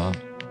us, huh?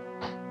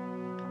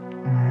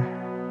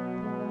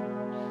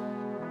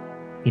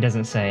 He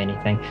doesn't say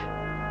anything.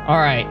 All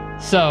right,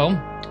 so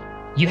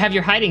you have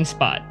your hiding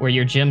spot where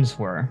your gems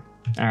were.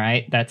 All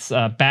right, that's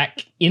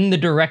back in the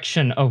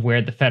direction of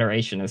where the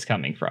Federation is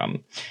coming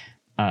from.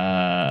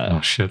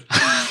 Oh shit.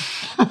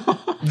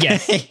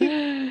 Yes.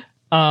 You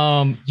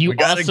We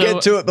got to also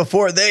get to it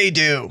before they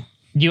do.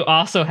 you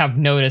also have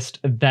noticed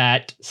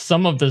that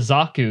some of the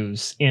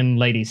Zaku's in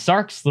Lady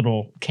Sark's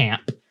little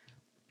camp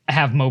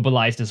have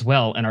mobilized as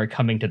well and are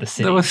coming to the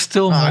city. There was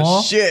still Oh,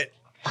 more? shit.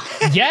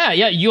 Yeah.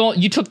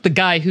 You took the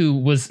guy who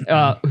was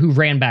who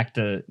ran back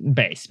the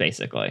base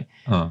basically.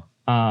 Oh.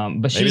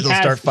 But Maybe they'll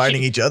start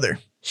fighting each other.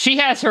 She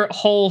has her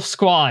whole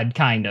squad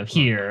kind of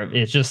here.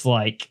 It's just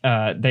like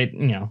they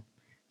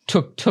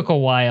took a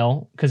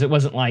while because it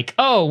wasn't like,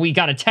 oh, we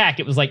got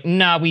attacked. It was like,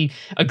 nah, we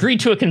agreed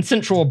to a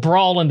consensual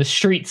brawl in the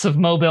streets of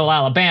Mobile,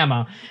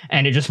 Alabama,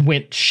 and it just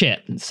went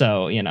shit.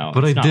 So,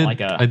 But it's not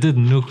like I did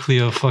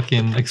nuclear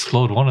fucking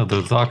explode one of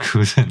the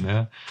Zaku's in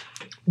there.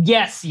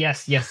 Yes,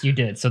 you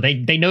did. So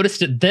they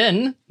noticed it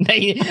then.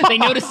 They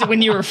noticed it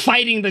when you were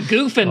fighting the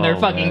goof in their Oh,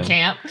 fucking man.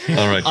 camp.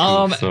 All right,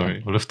 cool,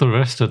 sorry. But if the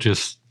rest are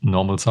just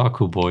normal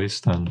Zaku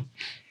boys, then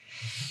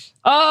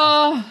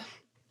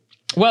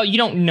Well, you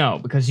don't know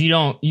because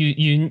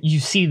you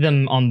see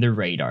them on the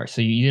radar.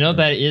 So you know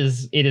that it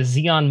is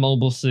Xeon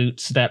mobile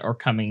suits that are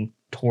coming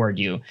toward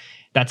you.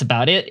 That's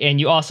about it. And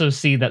you also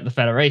see that the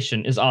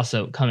Federation is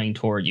also coming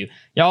toward you.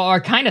 Y'all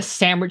are kind of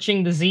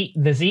sandwiching the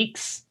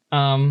Zeeks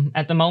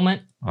at the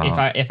moment.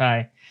 If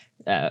I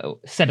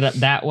set it up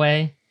that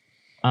way.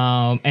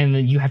 And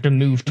then you have to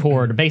move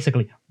toward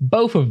basically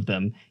both of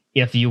them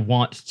if you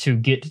want to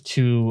get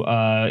to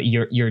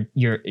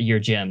your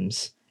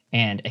gems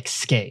and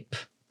escape.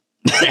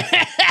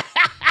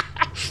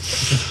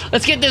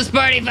 Let's get this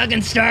party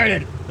fucking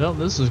started. Well,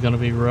 this is gonna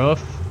be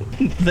rough.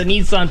 The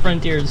Nissan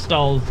Frontier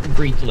stalls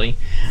briefly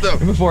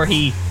before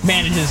he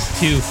manages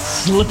to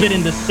slip it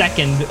into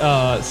second,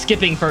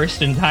 skipping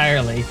first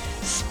entirely,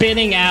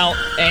 spinning out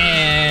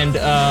and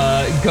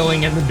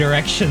going in the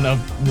direction of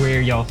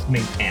where y'all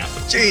made camp.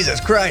 Jesus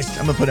Christ.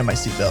 I'm going to put in my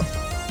seatbelt.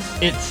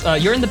 It's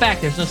you're in the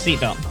back. There's no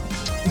seatbelt.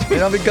 You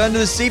don't have a gun to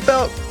the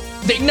seatbelt?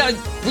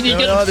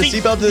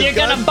 You're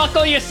gonna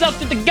buckle yourself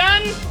to the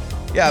gun?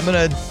 Yeah,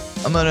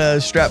 I'm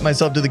gonna strap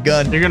myself to the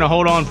gun. You're gonna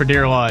hold on for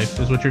dear life,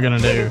 is what you're gonna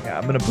do. Yeah,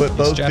 I'm gonna put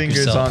both Strap fingers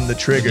yourself on the with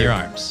trigger your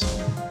arms.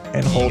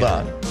 and hold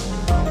on.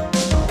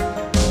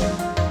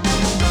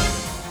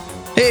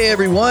 Hey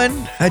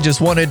everyone, I just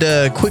wanted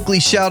to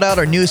quickly shout out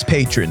our newest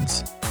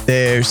patrons.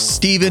 There's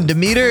Steven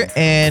Demeter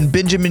and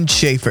Benjamin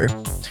Schaefer.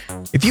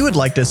 If you would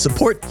like to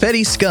support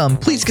Fetty Scum,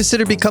 please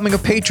consider becoming a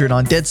patron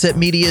on Dead Set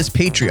Media's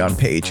Patreon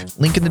page.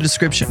 Link in the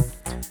description.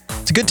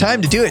 It's a good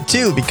time to do it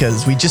too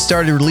because we just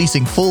started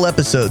releasing full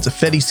episodes of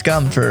Fetty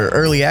Scum for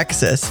early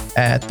access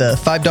at the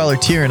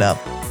 $5 tier and up.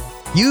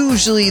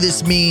 Usually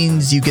this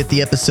means you get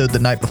the episode the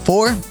night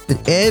before,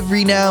 but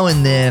every now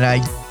and then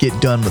I get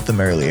done with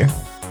them earlier.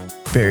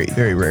 Very,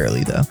 very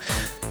rarely though.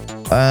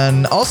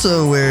 And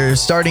also we're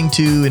starting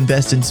to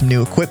invest in some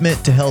new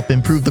equipment to help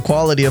improve the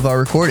quality of our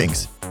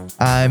recordings.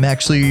 I'm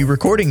actually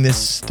recording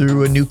this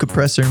through a new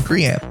compressor and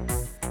preamp.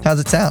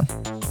 How's it sound?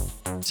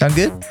 Sound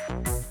good?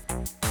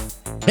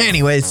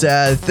 Anyways,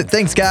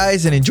 thanks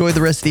guys and enjoy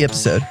the rest of the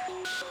episode.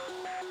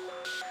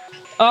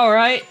 All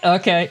right.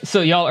 Okay.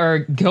 So y'all are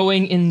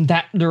going in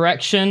that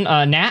direction.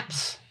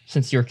 Naps,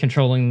 since you're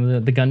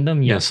controlling the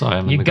Gundam. Yes, I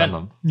am in the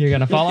Gundam. You're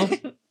going to follow?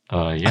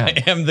 Yeah.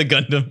 I am the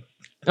Gundam.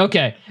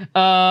 Okay.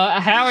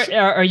 How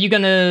are you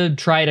gonna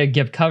try to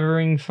give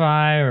covering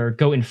fire, or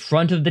go in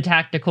front of the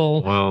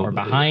tactical, or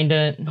behind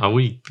it? Are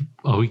we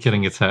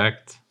getting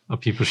attacked? Are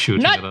people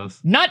shooting at us?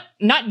 Not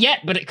yet,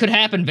 but it could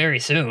happen very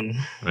soon.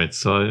 Right.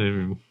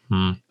 So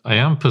I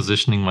am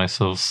positioning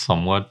myself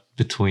somewhat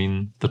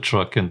between the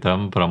truck and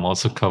them, but I'm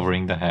also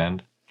covering the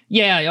hand.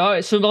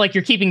 Yeah. So like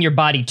you're keeping your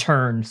body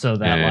turned so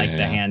that the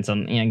Yeah. hands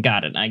on. Yeah,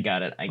 got it. I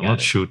got it. I'm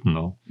not shooting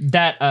though.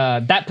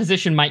 That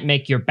position might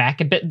make your back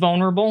a bit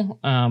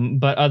vulnerable,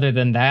 but other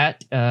than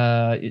that,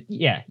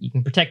 you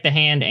can protect the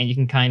hand and you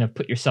can kind of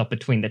put yourself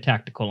between the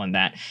tactical and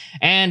that.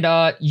 And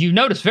you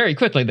notice very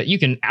quickly that you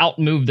can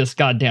outmove this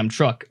goddamn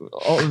truck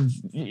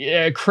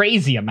a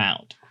crazy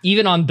amount,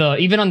 even on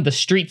the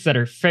streets that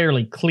are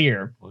fairly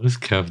clear. What is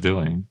Kev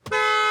doing?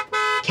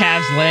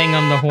 Cav's laying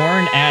on the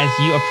horn as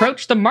you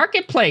approach the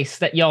marketplace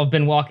that y'all have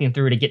been walking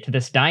through to get to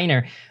this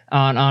diner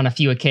on a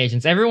few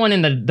occasions. Everyone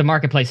in the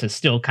marketplace is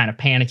still kind of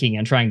panicking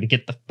and trying to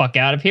get the fuck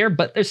out of here,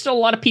 but there's still a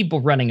lot of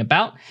people running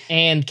about,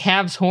 and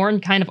Cav's horn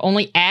kind of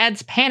only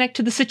adds panic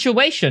to the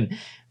situation.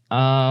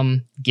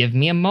 Give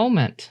me a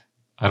moment.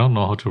 I don't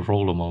know how to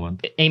roll a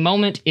moment. A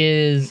moment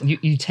is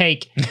you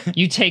take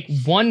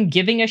one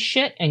giving a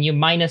shit and you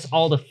minus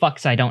all the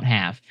fucks I don't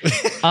have.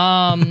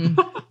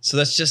 So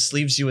that just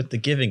leaves you with the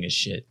giving a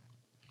shit.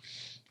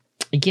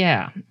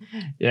 Yeah.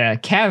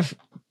 Cav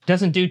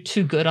doesn't do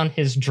too good on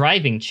his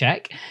driving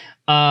check.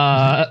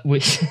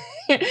 Which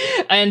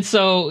and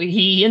so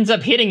he ends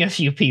up hitting a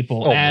few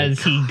people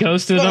as he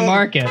goes through the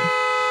market. Get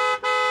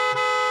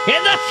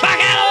the fuck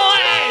out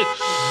of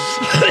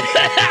the way!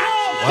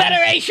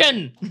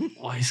 Federation!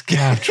 Why is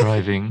Cav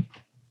driving?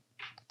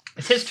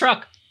 It's his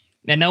truck.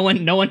 And no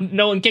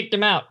one kicked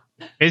him out.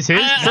 It's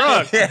his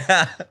truck.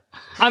 Yeah.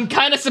 I'm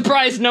kind of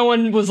surprised no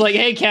one was like,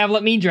 "Hey, Cav,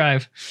 let me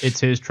drive."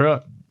 It's his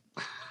truck.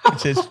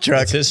 It's his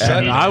truck. It's his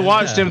truck. I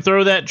watched him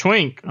throw that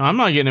twink. I'm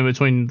not getting in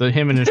between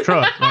him and his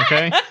truck,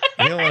 okay?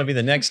 You don't want to be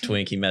the next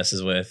twink he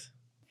messes with.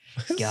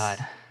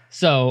 God.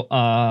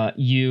 So,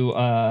 you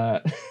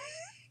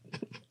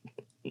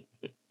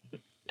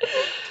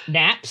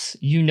Naps,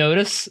 you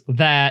notice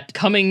that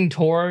coming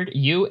toward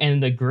you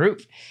and the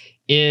group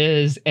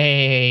is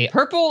a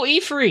purple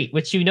Ifrit,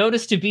 which you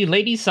notice to be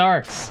Lady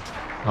Sark's.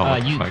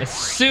 You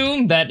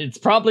assume that it's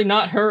probably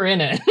not her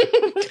in it.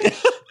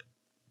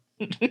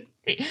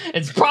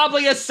 It's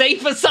probably a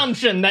safe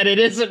assumption that it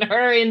isn't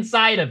her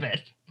inside of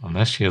it.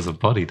 Unless she has a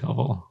body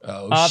double.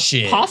 Oh,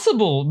 shit.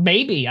 Possible,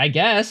 maybe, I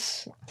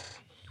guess.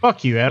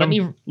 Fuck you,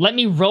 Adam. Let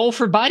me roll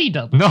for body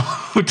double. No,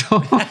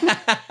 don't.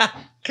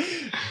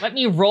 Let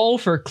me roll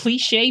for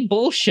cliche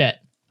bullshit.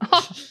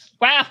 Oh,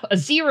 wow, a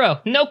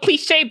 0. No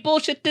cliche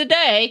bullshit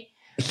today.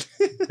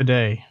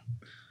 Today.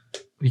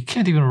 You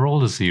can't even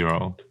roll a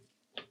 0.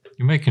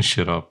 You're making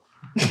shit up.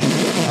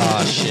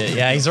 Oh, shit.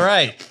 Yeah, he's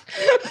right.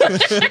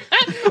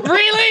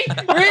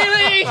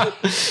 Really?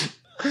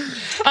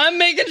 I'm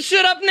making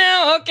shit up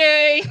now?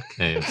 Okay.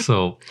 Okay,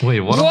 so,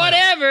 wait,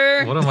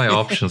 Whatever. What are my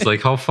options?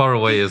 Like, how far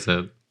away is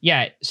it?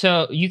 Yeah,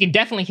 so you can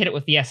definitely hit it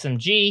with the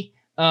SMG,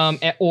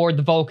 or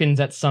the Vulcans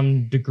at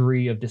some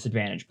degree of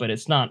disadvantage, but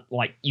it's not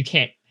like you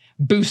can't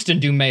boost and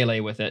do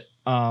melee with it.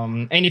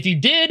 And if you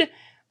did,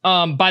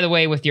 by the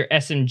way, with your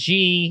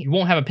SMG, you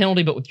won't have a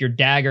penalty, but with your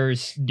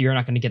daggers, you're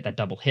not going to get that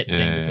double hit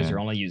thing because you're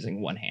only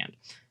using one hand.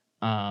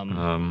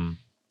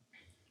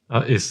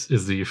 Is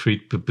the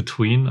Ifrit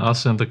between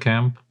us and the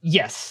camp?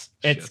 Yes,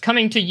 it's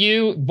coming to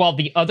you while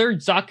the other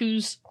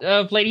Zaku's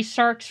of Lady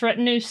Sark's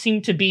retinue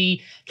seem to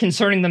be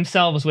concerning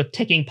themselves with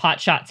taking pot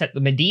shots at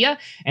the Medea,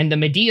 and the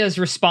Medea is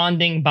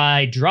responding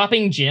by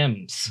dropping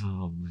gems.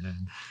 Oh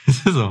man,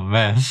 this is a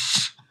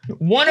mess.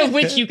 One of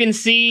which you can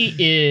see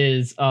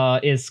is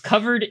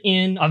covered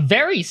in a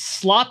very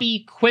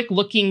sloppy,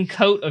 quick-looking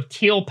coat of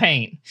teal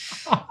paint.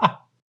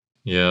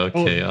 Yeah,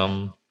 okay.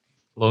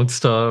 Lone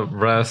Star,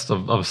 Rast,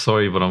 I'm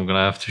sorry, but I'm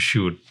gonna have to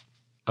shoot.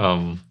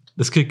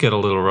 This could get a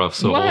little rough,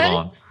 so What? hold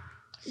on.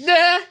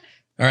 Nah.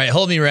 All right,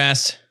 hold me,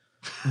 Rast.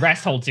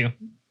 Rast holds you.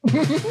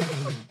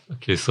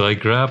 Okay, so I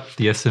grab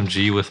the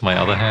SMG with my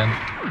other hand,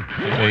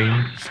 I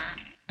aim,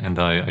 and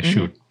I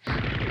shoot.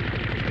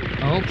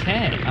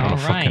 Okay, all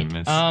fucking right.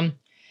 miss.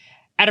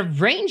 At a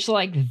range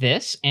like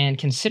this, and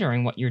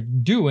considering what you're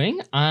doing,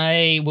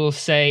 I will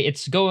say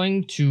it's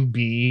going to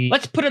be.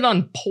 Let's put it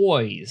on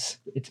poise.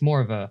 It's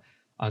more of a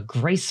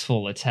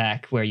graceful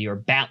attack where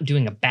you're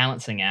doing a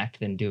balancing act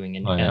than doing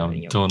an I am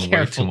doing way too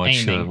careful much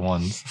shit aiming. at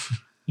once.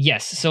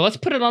 Yes, so let's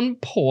put it on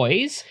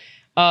poise.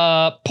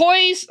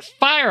 Poise,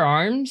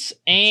 firearms,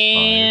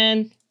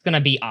 and it's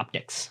gonna be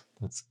optics.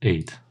 That's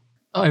 8.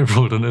 I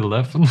rolled an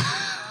 11.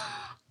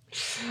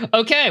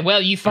 Okay,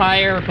 well, you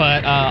fire,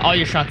 but all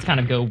your shots kind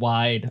of go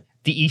wide.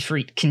 The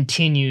Ifrit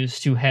continues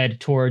to head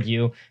toward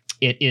you.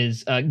 It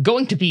is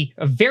going to be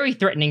very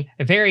threatening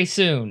very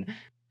soon.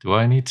 Do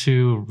I need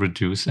to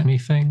reduce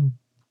anything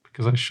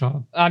because I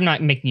shot? I'm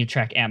not making you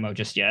track ammo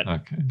just yet.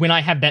 Okay. When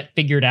I have that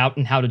figured out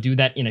and how to do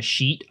that in a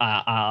sheet,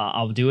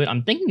 I'll do it.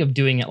 I'm thinking of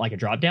doing it like a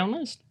drop-down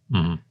list.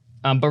 Mhm.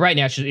 But right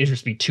now, it'd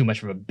just be too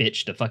much of a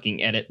bitch to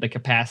fucking edit the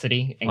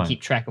capacity and Fine.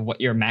 keep track of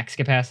what your max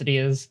capacity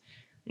is.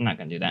 I'm not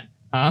going to do that.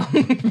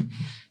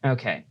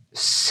 Okay,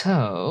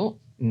 so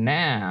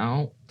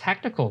now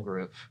tactical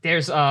group.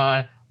 There's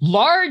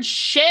large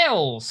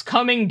shells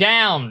coming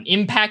down,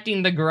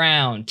 impacting the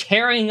ground,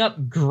 tearing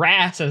up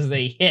grass as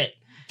they hit,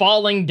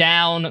 falling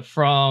down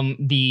from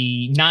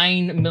the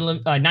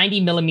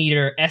 90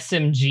 millimeter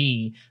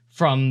SMG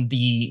from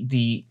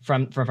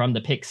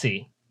the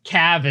Pixie.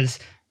 Cav is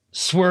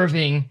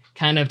swerving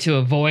kind of to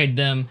avoid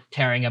them,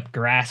 tearing up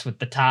grass with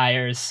the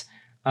tires.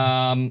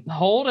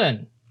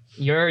 Holden,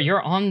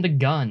 you're on the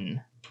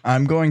gun.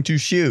 I'm going to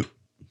shoot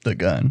the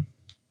gun.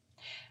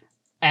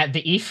 At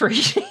the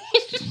Ifrit.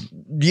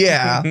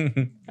 Yeah.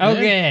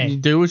 Okay. You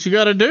do what you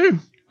gotta do.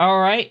 All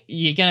right.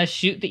 You're going to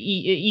shoot the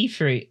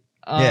Ifrit.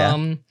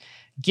 Yeah.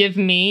 Give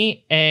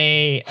me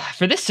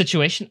for this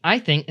situation, I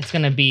think it's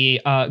going to be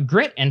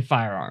grit and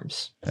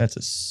firearms. That's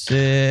a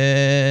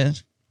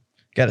 6.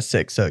 Got a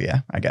 6, so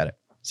yeah, I got it.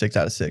 6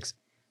 out of 6.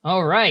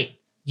 All right.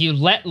 You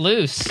let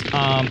loose.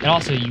 And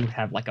also you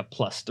have like a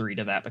 +3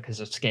 to that because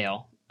of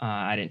scale.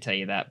 I didn't tell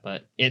you that,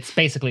 but it's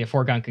basically a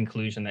foregone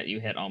conclusion that you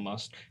hit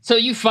almost. So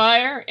you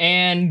fire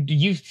and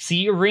you see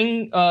your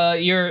ring,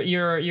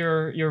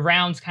 your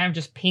rounds kind of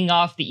just ping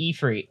off the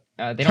Ifrit.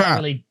 They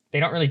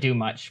don't really do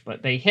much,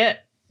 but they hit.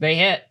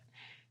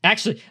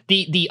 Actually,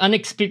 the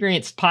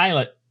unexperienced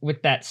pilot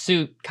with that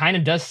suit kind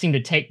of does seem to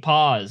take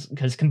pause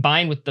because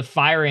combined with the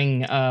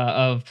firing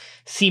of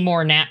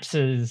Seymour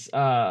Naps's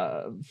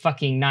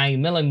fucking 90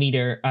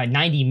 millimeter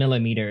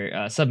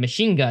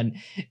submachine gun,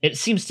 it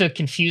seems to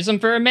confuse him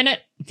for a minute,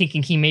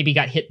 thinking he maybe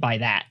got hit by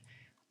that.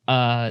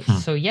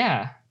 So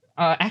yeah,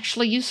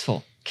 actually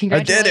useful.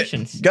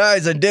 Congratulations, I did it,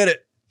 guys! I did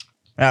it.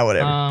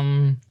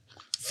 Whatever.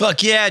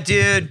 Fuck yeah,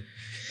 dude.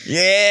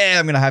 Yeah,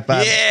 I'm gonna high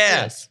five.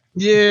 Yeah.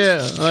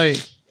 Yeah, like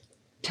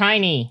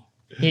Tiny.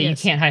 Yeah, you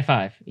can't high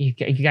five. You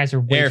guys are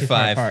way Air too far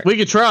five. apart. we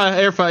could try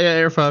air five. Yeah,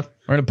 air five.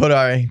 We're gonna put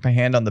my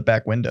hand on the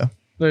back window.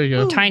 There you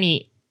go.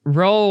 Tiny,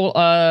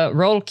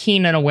 roll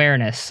keen and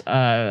awareness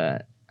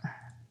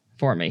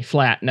for me.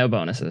 Flat, no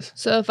bonuses.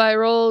 So if I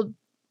rolled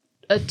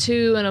a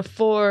 2 and a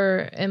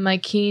 4 and my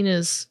keen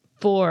is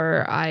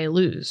 4, I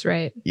lose,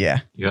 right? Yeah.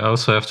 You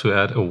also have to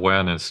add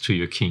awareness to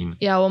your keen.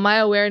 Yeah, well, my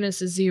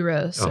awareness is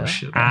 0, so. Oh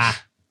shit.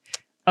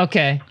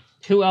 Okay.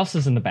 Who else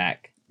is in the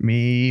back?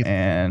 Me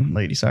and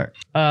Lady Sark.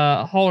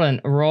 Hold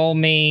on. Roll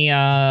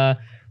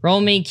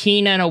me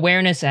keen and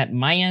awareness at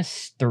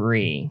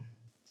 -3.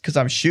 Because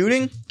I'm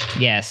shooting.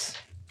 Yes.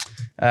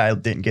 I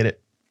didn't get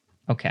it.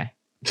 Okay.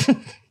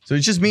 So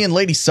it's just me and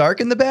Lady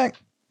Sark in the back.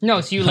 No,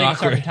 it's you, Lady Sark,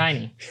 Awkward. and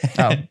Tiny.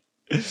 Oh.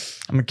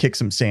 I'm gonna kick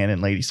some sand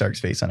in Lady Sark's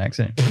face on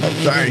accident. Oh,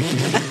 sorry.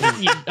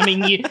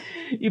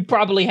 You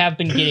probably have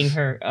been getting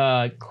her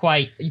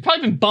you've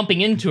probably been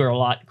bumping into her a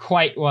lot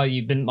quite while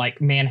you've been like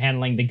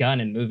manhandling the gun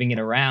and moving it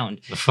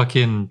around. The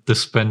fucking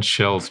dispensed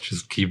shells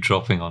just keep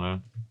dropping on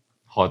her.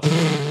 Hot.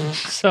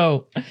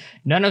 So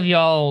none of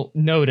y'all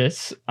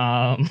notice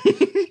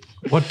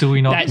What do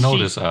we not That she-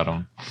 notice,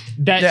 Adam?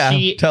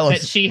 Tell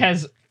us. that she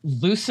has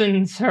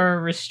loosened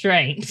her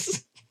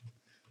restraints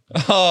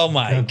Oh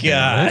my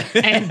god.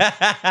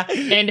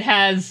 and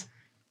has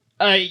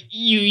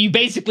you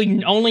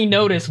basically only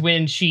notice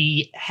when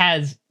she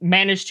has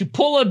managed to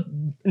pull a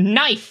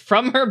knife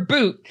from her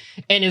boot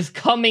and is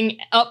coming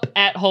up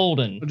at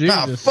Holden. Oh,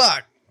 Jesus.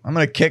 fuck. I'm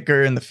gonna kick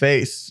her in the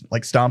face,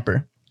 like stomp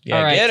her. Yeah,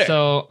 All right, get it.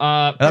 so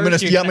And I'm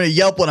first gonna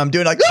yelp when I'm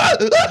doing like.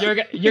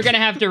 you're gonna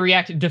have to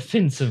react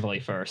defensively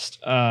first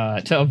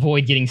to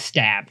avoid getting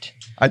stabbed.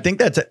 I think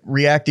that's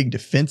reacting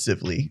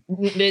defensively.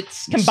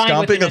 It's combined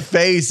Stomping with a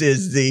face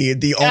is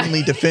the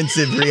only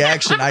defensive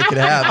reaction I could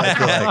have. I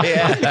feel like.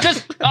 Yeah.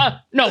 just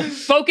no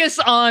focus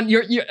on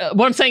your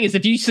what I'm saying is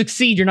if you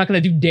succeed you're not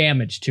going to do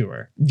damage to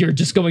her, you're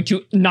just going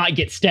to not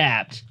get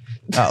stabbed.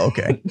 Oh,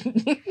 okay.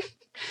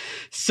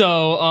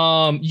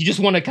 So you just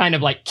want to kind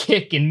of like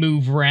kick and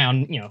move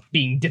around,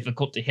 being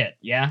difficult to hit.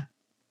 Yeah.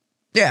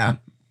 Yeah.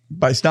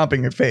 by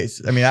stomping her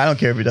face. I mean, I don't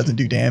care if it doesn't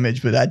do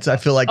damage, but I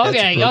feel like that's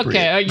Okay,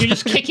 appropriate. you're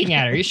just kicking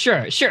at her.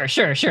 Sure.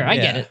 I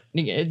get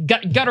it.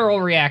 Guttural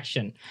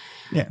reaction.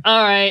 Yeah.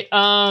 All right.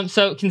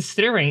 So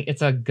considering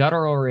it's a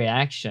guttural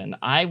reaction,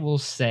 I will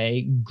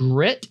say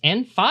grit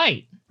and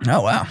fight.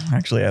 Oh wow!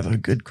 Actually, I have a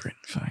good grit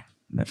fight.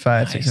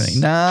 5, 6, 7,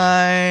 8,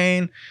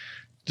 9,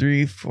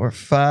 3, 4,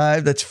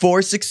 5. That's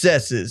 4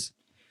 successes.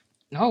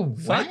 Oh, wow.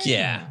 Fuck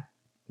yeah.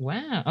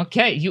 Wow.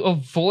 Okay, you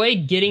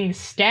avoid getting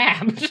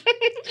stabbed.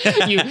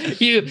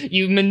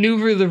 you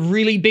maneuver the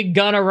really big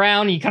gun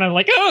around. And you kind of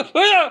like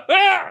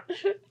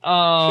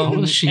How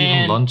is she even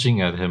and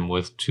lunging at him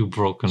with 2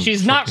 broken?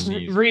 she's not fucking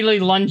knees? really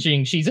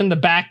lunging. She's in the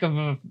back of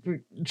a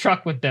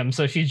truck with them,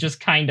 so she's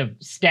just kind of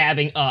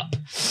stabbing up.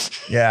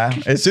 Yeah.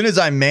 As soon as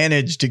I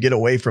manage to get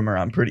away from her,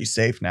 I'm pretty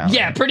safe now.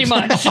 Yeah, pretty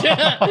much.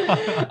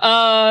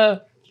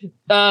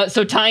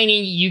 So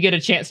Tiny, you get a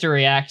chance to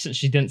react since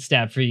she didn't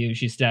stab for you.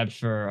 She stabbed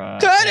for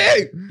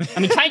Tiny! I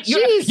mean, Tiny,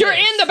 you're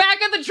in the back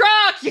of the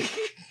truck.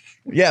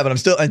 Yeah, but I'm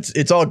still.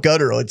 It's all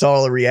guttural. It's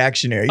all a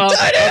reactionary. Oh,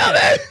 Tiny, help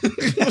me!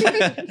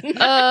 It's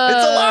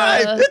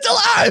alive! It's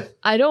alive!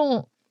 I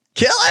don't.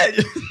 Kill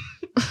it!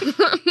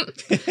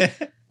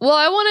 Well,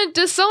 I want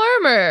to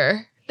disarm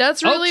her.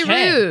 That's really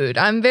Okay. rude.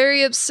 I'm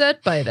very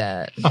upset by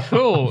that.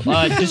 Cool.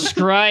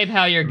 Describe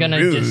how you're gonna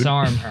Rude.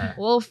 disarm her.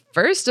 Well,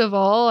 first of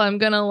all, I'm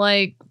gonna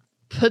like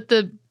put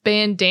the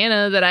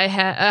bandana that I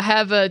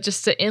have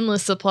just an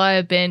endless supply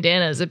of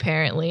bandanas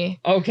apparently.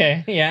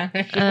 Okay. Yeah.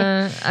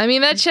 I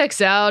mean that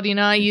checks out. You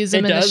know, I use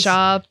them It in the does.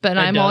 shop, and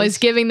It I'm always does.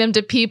 giving them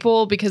to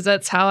people because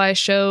that's how I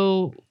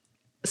show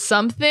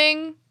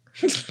something.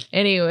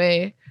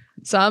 Anyway,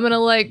 so I'm gonna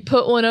like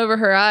put one over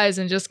her eyes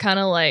and just kind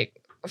of like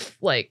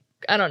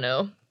I don't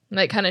know,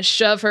 like kind of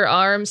shove her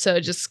arm so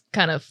it just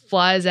kind of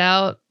flies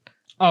out.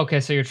 Okay,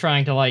 so you're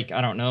trying to like,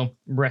 I don't know,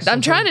 wrestle.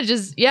 I'm trying to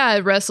just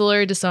wrestle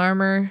her, disarm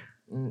her.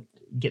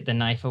 get the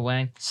knife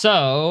away.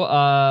 So,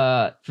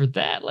 for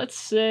that, let's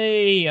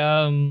say,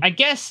 I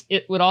guess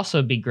it would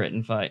also be grit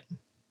and fight.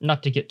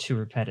 Not to get too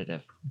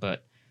repetitive,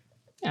 but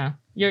yeah,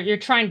 you're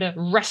trying to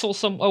wrestle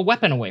a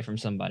weapon away from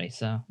somebody.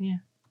 So yeah,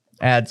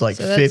 Adds like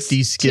So that's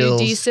 50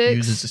 skills. 2d6.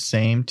 Uses the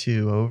same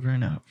 2 over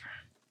and over.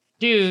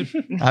 dude.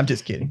 I'm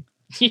just kidding.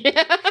 Yeah.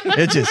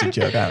 It's just a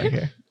joke. I don't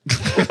care.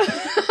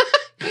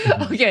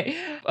 Okay.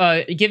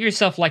 Give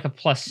yourself like a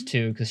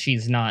 +2 because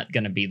she's not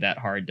gonna be that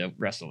hard to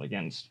wrestle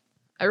against.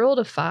 I rolled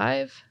a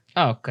 5.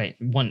 Oh, okay,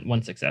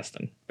 one success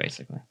then,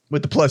 basically.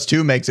 With the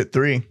 +2 makes it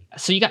 3.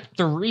 So you got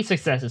 3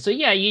 successes. So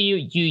yeah,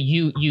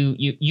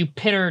 you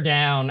pin her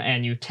down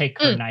and you take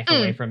her knife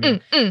away from you.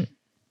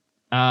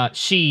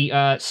 She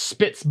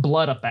spits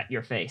blood up at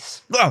your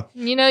face. Oh,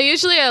 You know,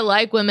 usually I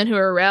like women who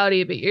are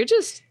rowdy, but you're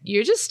just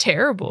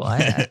terrible.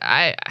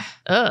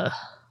 Ugh.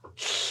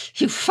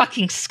 You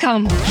fucking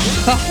scum!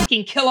 I'll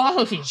fucking kill all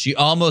of you. She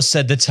almost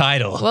said the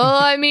title. Well,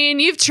 I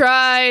mean, you've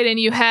tried and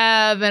you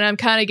have, and I'm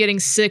kind of getting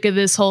sick of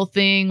this whole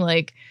thing.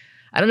 Like,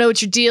 I don't know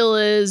what your deal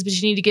is, but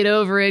you need to get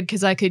over it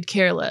because I could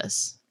care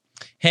less.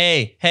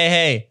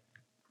 Hey.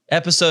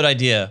 Episode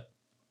idea.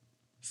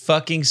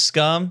 Fucking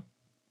scum.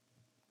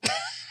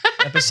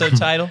 Episode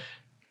title.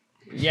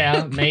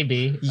 Yeah,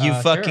 maybe. You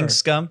fucking sure.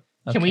 scum.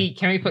 Can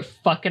we put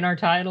fuck in our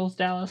titles,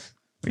 Dallas?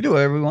 we do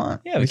whatever we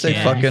want. Yeah, we say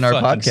can. fuck in You our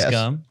fucking podcast.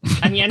 Scum.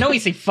 I mean, I know we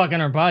say fuck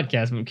in our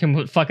podcast, but can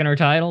we put fuck in our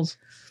titles?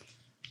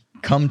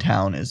 Come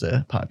Town is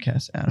a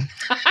podcast, Adam.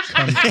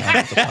 Come Town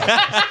is a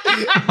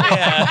podcast.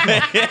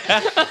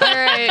 All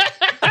right.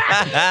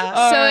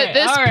 So at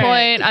this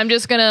point, I'm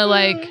just gonna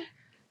like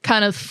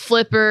kind of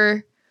flip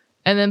her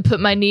and then put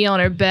my knee on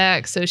her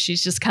back, so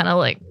she's just kind of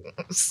like,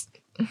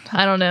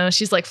 I don't know,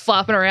 she's like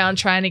flopping around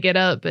trying to get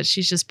up, but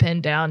she's just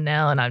pinned down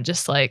now, and I'm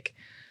just like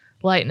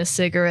lighting a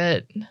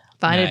cigarette.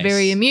 Find it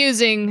very Nice.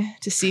 amusing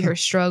to see her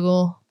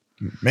struggle.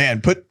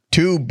 Man, put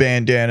 2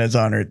 bandanas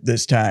on her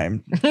this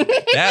time.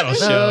 That'll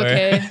show Oh,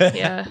 okay, her.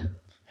 yeah.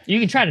 You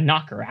can try to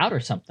knock her out or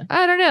something.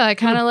 I don't know. I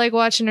kind of like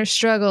watching her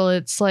struggle.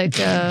 It's like,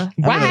 you know,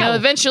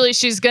 eventually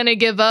she's gonna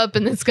give up,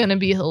 and it's gonna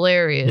be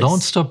hilarious. Lone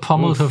Star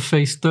pummeled her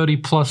face 30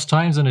 plus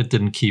times and it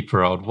didn't keep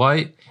her out.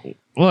 Why?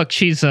 Look,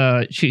 she's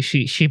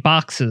she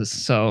boxes,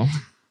 so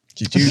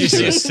Just She's use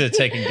it. used to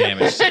taking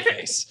damage to the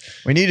face.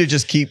 We need to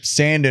just keep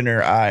sand in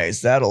her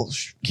eyes. That'll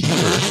keep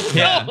her.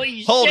 Yeah.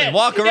 Holy Hold shit. it.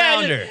 Walk Yeah,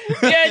 around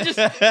just-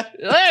 her.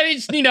 Yeah, we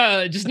just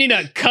need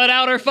to cut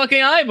out her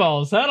fucking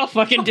eyeballs. That'll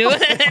fucking do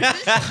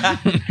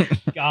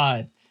it.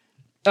 God.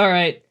 All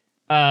right.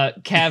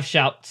 Cav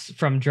shouts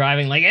from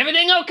driving, like,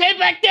 everything okay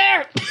back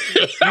there?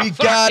 We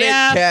got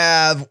yeah. it,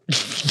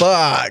 Cav.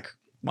 Fuck.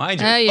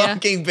 Mind your Yeah.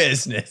 fucking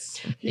business.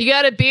 You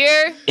got a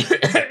beer?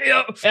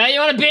 You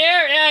want a beer?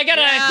 Yeah, I got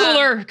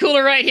a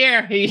cooler right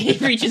here. He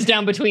reaches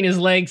down between his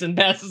legs and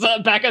passes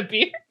back a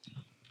beer.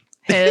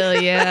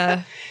 Hell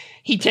yeah.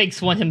 He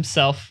takes one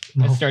himself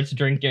and starts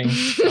drinking.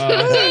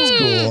 That's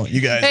cool.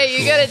 You guys.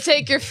 Hey, you gotta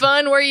take your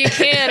fun where you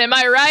can. Am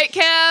I right,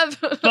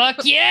 Cav?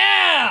 Fuck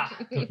yeah!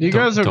 You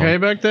guys Don't- okay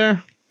back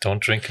there? Don't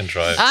drink and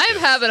drive. I'm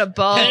having a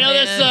ball.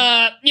 This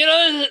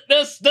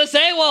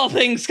AWOL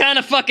thing's kind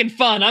of fucking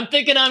fun. I'm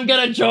thinking I'm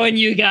gonna join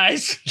you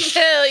guys.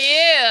 Hell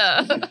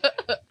yeah.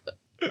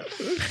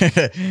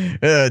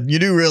 You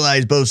do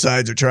realize both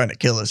sides are trying to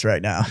kill us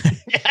right now.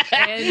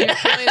 And your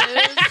point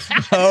is?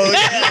 Oh,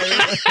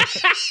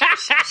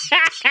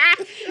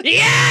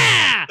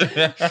 Yeah!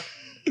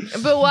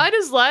 But why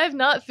does live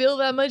not feel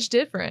that much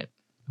different?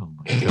 Oh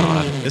my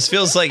god. This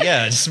feels like,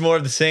 just more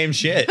of the same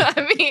shit.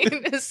 I mean,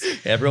 it's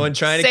Everyone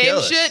trying to kill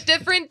us. same shit,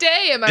 different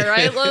day. Am I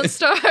right, Lone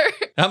Star?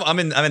 I'm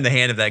in the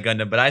hand of that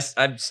Gundam, but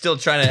I'm still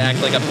trying to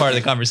act like I'm part of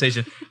the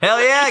conversation. Hell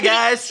yeah,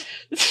 guys!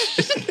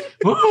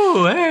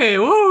 Woo! Hey,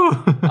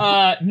 woo!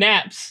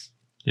 Naps.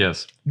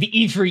 Yes. The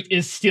Ifrit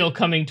is still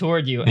coming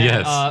toward you. And,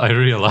 Yes, I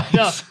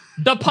realize.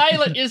 the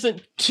pilot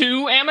isn't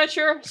too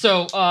amateur,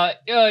 so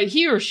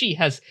he or she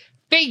has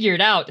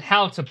figured out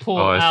how to pull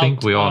out. I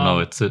think we all know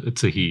it's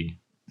a he.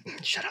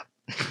 Shut up.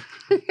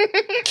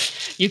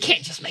 You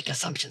can't just make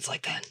assumptions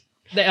like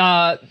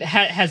that.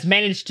 Has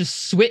managed to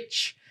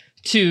switch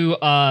to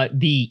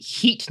the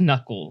heat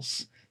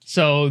knuckles.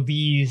 So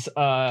these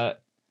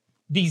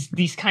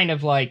kind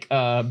of like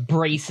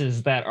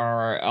braces that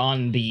are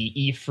on the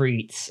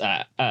Ifrit's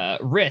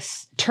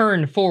wrists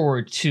turn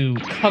forward to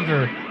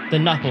cover the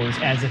knuckles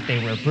as if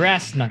they were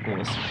brass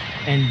knuckles,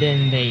 and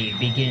then they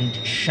begin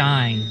to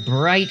shine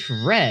bright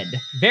red.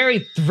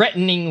 Very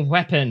threatening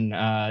weapon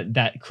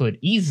that could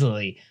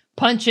easily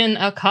punch in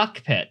a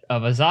cockpit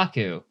of a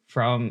Zaku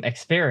from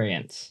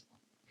experience.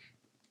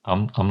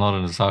 I'm not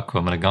in a Zaku,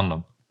 I'm in a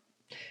Gundam.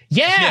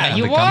 Yeah,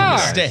 you the Gundam are.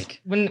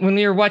 mistake. When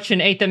we were watching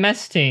 8th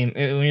MS team,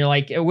 when you're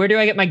like, where do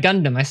I get my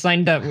Gundam? I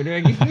signed up. Where do I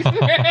get...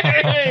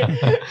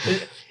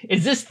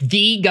 Is this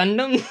the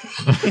Gundam?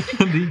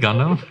 The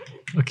Gundam?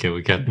 Okay,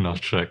 we're getting off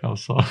track. I'm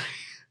sorry.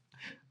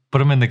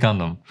 But I'm in the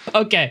Gundam.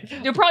 Okay.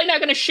 They're probably not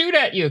going to shoot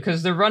at you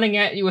because they're running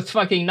at you with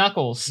fucking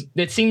knuckles.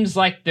 It seems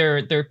like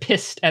they're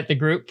pissed at the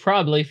group,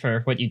 probably for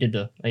what you did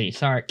to Lady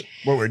Sark.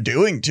 what we're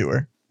doing to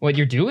her. What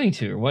you're doing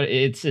to her. What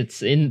it's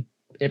in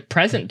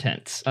present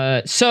tense.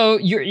 So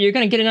you're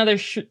going to get another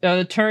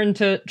turn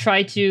to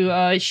try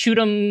to shoot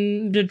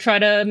them, to try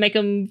to make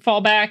them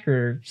fall back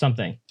or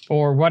something.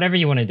 Or whatever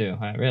you want to do,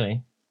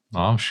 really. No,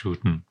 I'm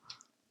shooting.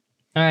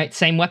 All right,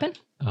 same weapon?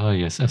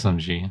 Yes,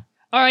 SMG.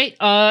 All right,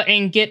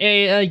 and get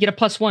a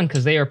 +1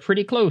 because they are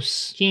pretty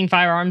close. Keen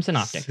firearms and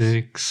optics.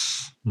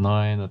 6,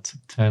 9, that's a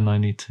 10 I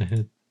need to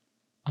hit.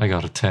 I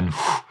got a 10.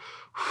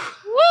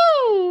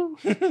 Woo!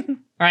 All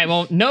right,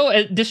 well, no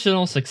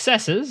additional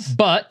successes,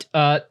 but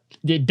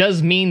it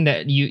does mean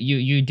that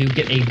you do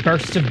get a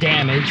burst of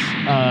damage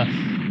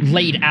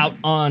laid out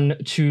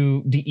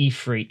onto the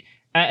Ifrit.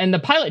 And the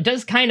pilot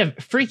does kind of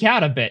freak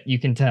out a bit, you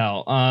can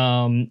tell,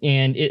 and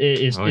it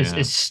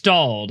is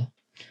stalled.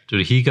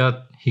 Dude, he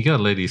got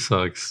Lady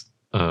Sark's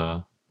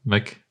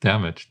mech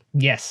damaged.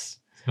 Yes.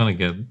 He's gonna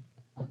get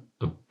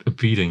a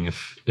beating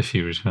if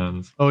he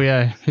returns. Oh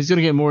yeah, he's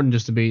gonna get more than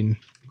just a beating.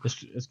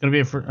 It's gonna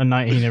be a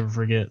night he never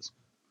forgets.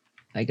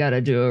 I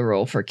gotta do a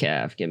roll for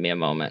Cav. Give me a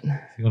moment.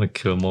 He's gonna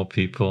kill more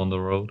people on the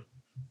road.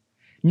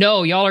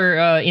 No, y'all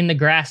are in the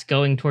grass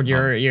going toward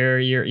your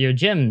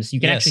gyms. You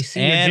can actually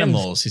see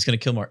animals. your gyms. He's going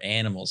to kill more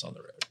animals on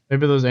the road.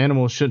 Maybe those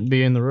animals shouldn't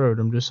be in the road.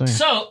 I'm just saying.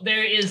 So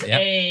there is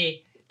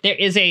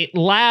a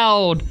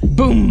loud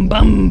boom,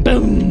 boom,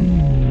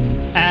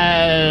 boom,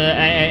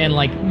 and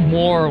like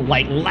more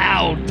like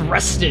loud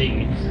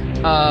thrusting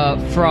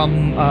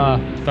from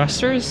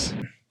thrusters.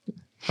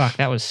 Fuck,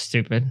 that was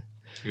stupid.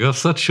 You have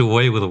such a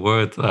way with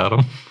words,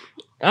 Adam.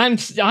 I'm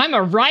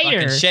a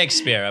writer. Fucking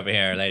Shakespeare over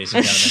here, ladies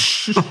and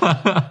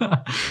gentlemen.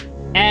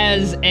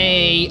 As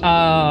a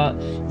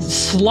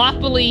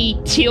sloppily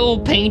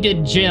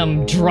teal-painted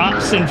gem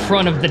drops in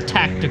front of the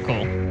tactical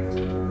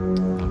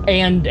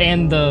and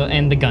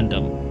the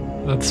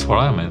Gundam. That's what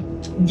I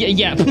meant.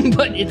 Yeah,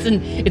 but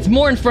it's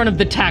more in front of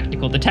the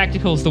tactical. The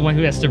tactical is the one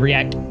who has to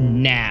react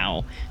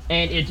now,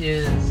 and it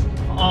is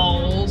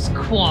all's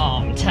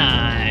Qualm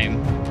time.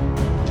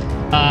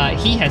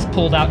 He has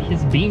pulled out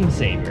his beam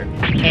saber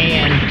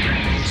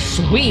and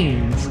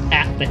swings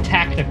at the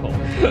tactical.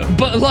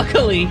 But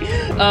luckily,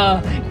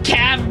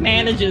 Cav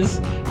manages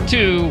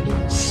to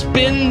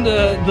spin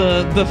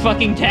the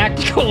fucking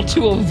tactical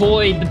to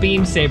avoid the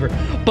beam saber.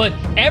 But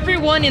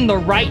everyone in the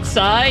right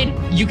side,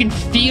 you can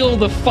feel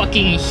the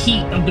fucking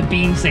heat of the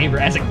beam saber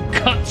as it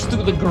cuts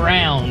through the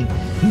ground,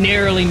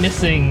 narrowly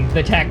missing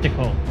the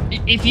tactical.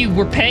 If you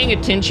were paying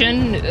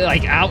attention,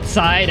 like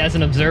outside as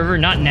an observer,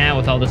 not now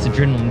with all this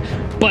adrenaline,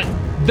 but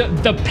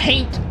the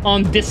paint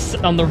on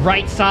the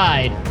right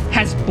side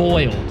has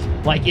boiled.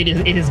 Like it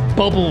is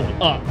bubbled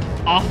up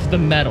off the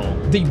metal.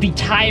 The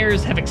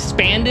tires have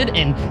expanded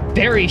and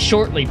very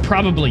shortly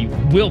probably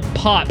will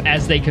pop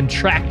as they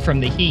contract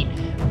from the heat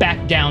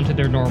back down to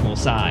their normal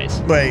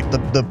size. Wait,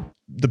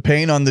 the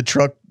paint on the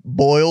truck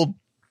boiled?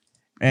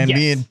 And Yes.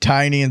 me and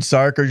Tiny and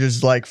Sark are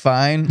just like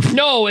fine.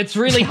 No, it's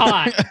really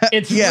hot.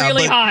 It's Yeah,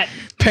 really but hot.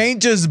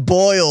 Paint just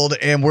boiled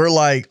and we're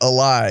like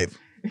alive.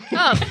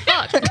 Oh,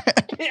 fuck.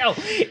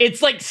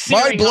 It's like My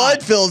searing blood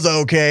hot. feels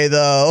okay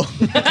though.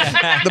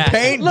 The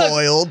paint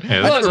boiled. Yeah,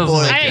 I that never doesn't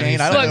boiled make paint. any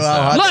I don't know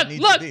how hot that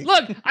needs to be.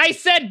 Look. I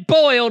said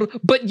boiled,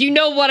 but you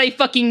know what I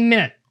fucking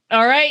meant.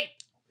 All right.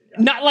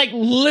 Not like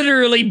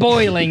literally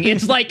boiling.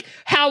 It's like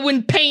how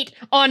when paint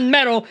on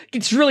metal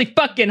gets really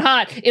fucking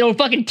hot, it'll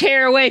fucking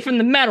tear away from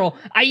the metal.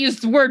 I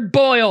used the word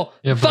boil.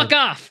 Yeah, Fuck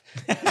off.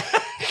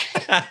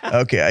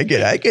 Okay, I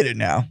get it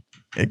now.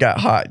 It got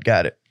hot.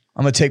 Got it.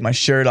 I'm gonna take my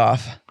shirt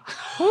off.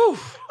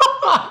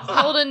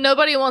 Holden,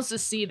 nobody wants to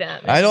see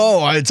that. man. I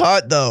know it's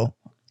hot though.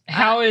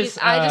 How is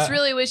I just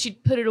really wish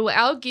you'd put it away.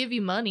 I'll give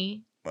you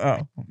money.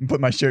 Oh,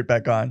 put my shirt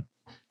back on.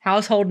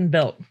 how's Holden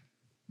built?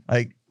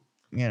 Like,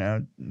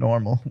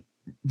 normal.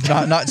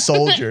 Not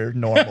soldier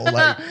normal.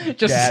 Like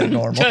dad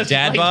normal.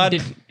 Dad bod?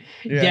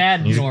 Yeah.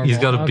 Dad normal. He's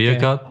got a beer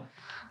okay. gut.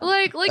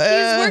 Like he's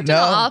worked in no.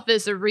 the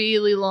office a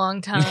really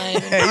long time.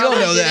 and Hey, you don't probably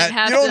know didn't that.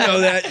 have You don't to- know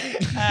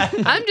that.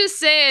 I'm just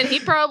saying he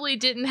probably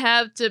didn't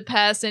have to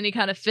pass any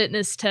kind of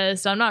fitness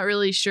test. I'm not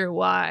really sure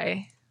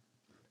why.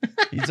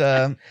 He's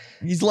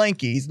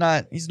lanky. He's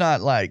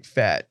not like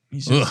fat.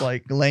 He's just Ugh.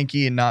 like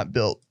lanky and not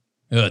built.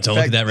 Ugh, don't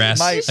look at that Ras.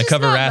 my- I He's just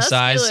cover not Ras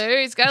eyes. muscular.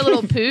 He's got a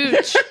little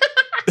pooch.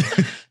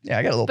 Yeah,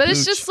 I got a little But pooch.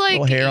 it's just like,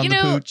 little hair on you the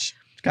know, pooch.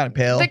 It's kind of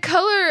pale. The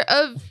color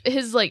of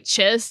his like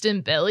chest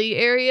and belly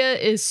area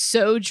is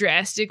so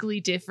drastically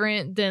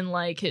different than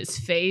like his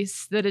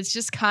face that it's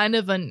just kind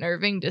of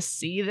unnerving to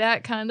see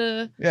that kind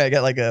of. Yeah, I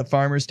got like a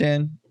farmer's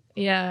tan.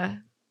 Yeah.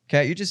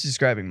 Kat, you're just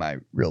describing my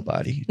real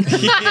body.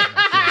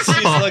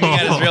 She's looking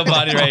at his real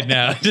body right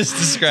now. Just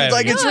describing.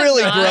 Like, it. it's No, I'm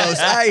really not. gross.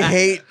 I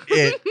hate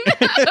it.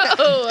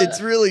 No.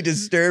 It's really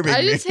disturbing. I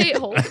me. just hate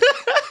Hulk.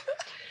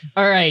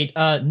 All right,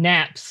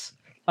 naps.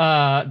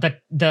 The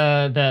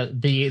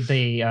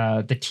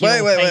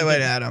teal Wait,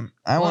 penguin- Adam.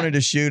 I What? wanted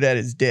to shoot at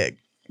his dick.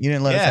 You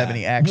didn't let us Yeah. have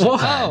any action What?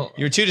 time. Oh,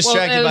 You were too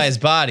distracted it by was- his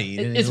body. You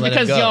didn't It's let him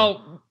because go.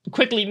 y'all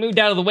quickly moved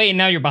out of the way and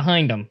now you're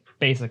behind him,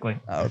 basically.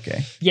 Oh,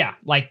 okay. Yeah,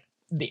 like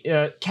the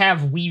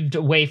Cav weaved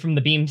away from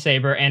the beam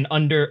saber and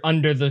under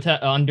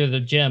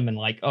the gym, and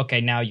like,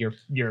 okay, now you're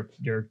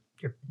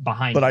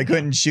behind. But him. I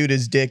couldn't shoot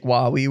his dick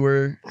while we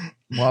were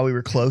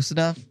close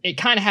enough. It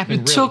kind of You happened.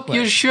 really took quick.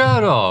 your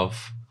shirt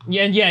off.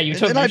 Yeah, you And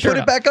took. then your I shirt put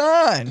it off. back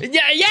on.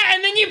 Yeah,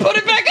 and then you put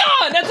it back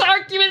on. That's an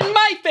argument in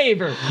my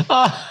favor.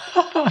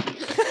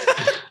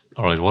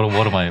 All right,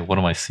 what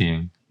am I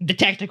seeing? The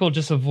tactical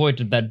just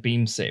avoided that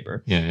beam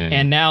saber. Yeah.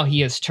 And now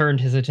he has turned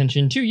his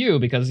attention to you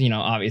because,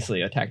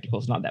 obviously a tactical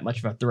is not that much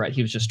of a threat.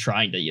 He was just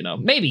trying to,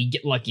 maybe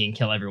get lucky and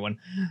kill everyone.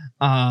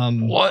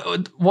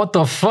 What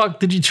the fuck?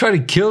 Did you try to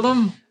kill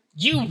them?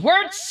 You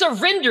weren't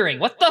surrendering.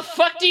 What the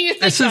fuck do you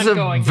think This is I'm a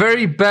going?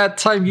 very bad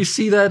time. You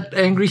see that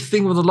angry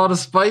thing with a lot of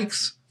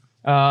spikes?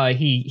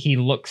 He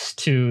looks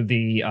to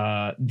the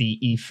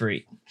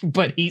Ifrit,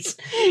 but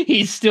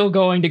he's still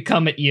going to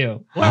come at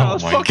you. Wow,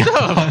 that's fucked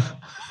up.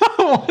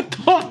 What the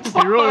fuck?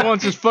 He really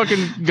wants his fucking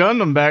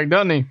Gundam back,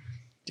 doesn't he?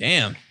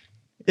 Damn.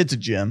 It's a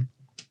gym.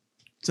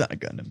 It's not a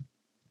Gundam. I'm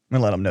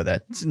gonna let him know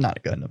that it's not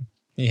a Gundam.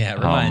 Yeah,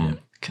 remind him.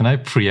 Can I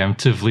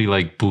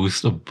preemptively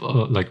boost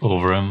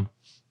over him?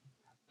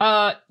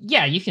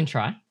 Yeah, you can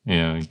try.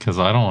 Yeah, because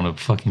I don't want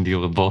to fucking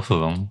deal with both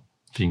of them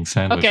being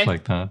sandwiched Okay.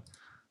 like that.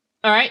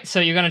 All right, so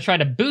you're going to try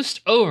to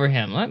boost over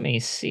him. Let me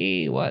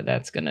see what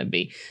that's going to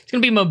be. It's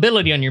going to be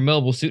mobility on your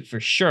mobile suit for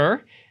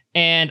sure.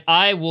 And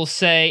I will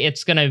say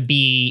it's going to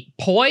be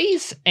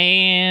poise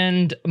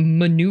and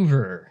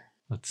maneuver.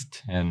 That's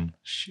 10.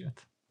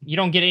 Shit. You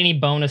don't get any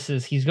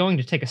bonuses. He's going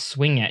to take a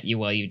swing at you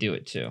while you do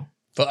it too.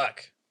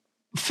 Fuck.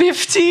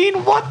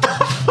 15? What the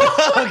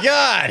fuck? Oh,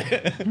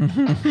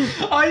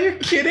 God. Are you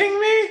kidding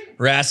me?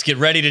 Ras, get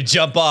ready to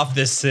jump off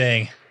this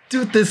thing.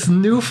 Dude, this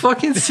new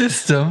fucking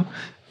system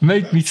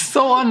made me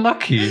so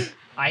unlucky.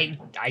 I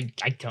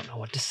don't know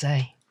what to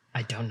say.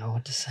 I don't know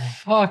what to say.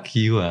 Fuck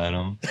you,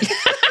 Adam.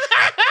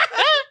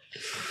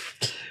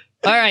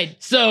 All right,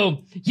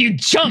 so you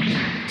jump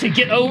to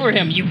get over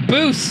him. You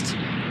boost,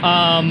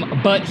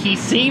 but he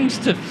seems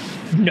to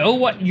know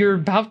what you're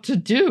about to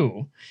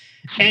do,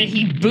 and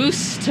he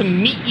boosts to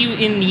meet you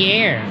in the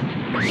air.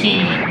 He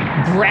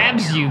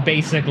grabs you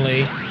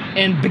basically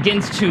and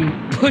begins to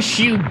push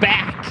you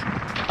back,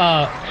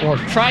 or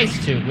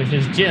tries to with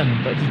his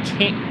gym, but he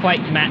can't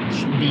quite match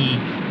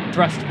the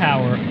thrust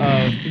power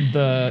of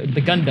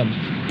the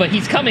Gundam. But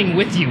he's coming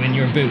with you in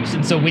your boost,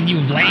 and so when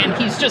you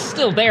land, he's just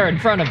still there in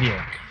front of you.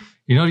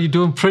 You know, you're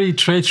doing pretty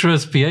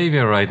treacherous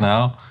behavior right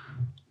now.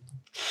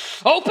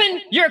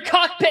 Open your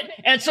cockpit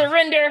and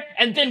surrender,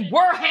 and then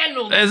we're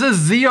handled. There's a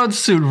Xeon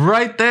suit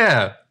right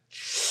there.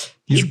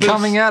 He's boosts-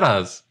 coming at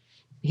us.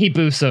 He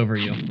boosts over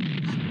you.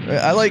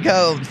 I like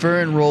how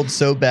Fern rolled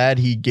so bad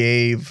he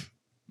gave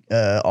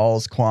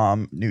All's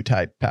Quam new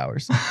type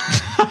powers. Way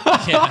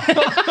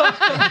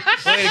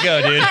to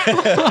go, dude.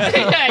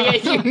 yeah,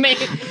 you made.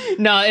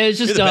 No, it was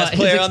just You're the best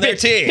player on their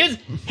team.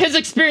 His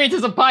experience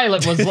as a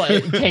pilot was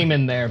like came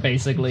in there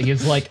basically.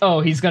 He's like,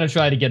 oh, he's gonna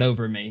try to get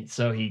over me,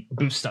 so he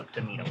boosts up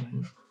to meet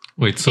him.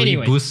 Wait, so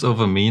Anyways. he boosts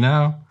over me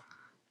now?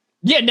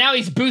 Yeah, now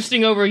he's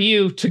boosting over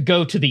you to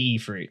go to the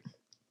Ifrit.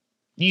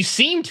 You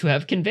seem to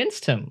have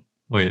convinced him.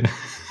 Wait.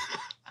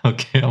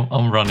 Okay,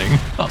 I'm running.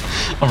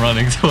 I'm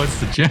running towards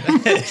the gym.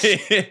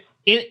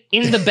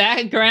 In the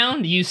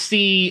background, you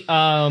see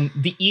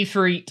the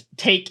Ifrit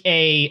take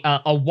a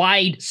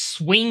wide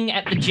swing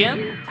at the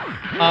gym.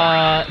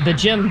 The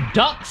gym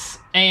ducks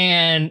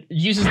and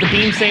uses the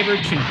beam saber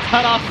to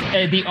cut off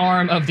the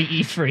arm of the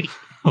Ifrit.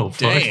 Oh,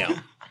 fuck.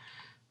 Damn.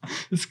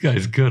 This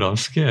guy's good. I'm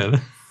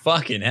scared.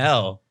 Fucking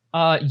hell.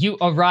 You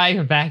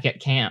arrive back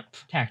at camp,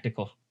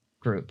 tactical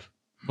group.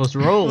 Let's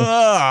roll.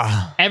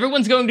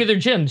 Everyone's going to their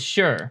gyms,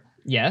 sure.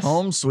 Yes.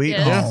 Home sweet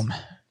Yes. home.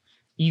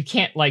 You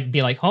can't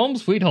be like home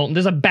sweet home.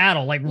 There's a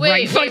battle right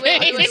Wait. fucking.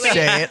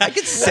 Say it. I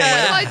can say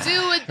What it. do I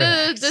do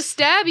with the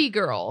stabby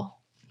girl?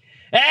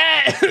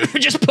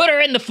 Just put her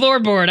in the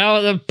floorboard.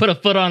 I'll put a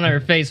foot on her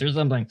face or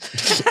something.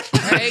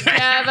 All right,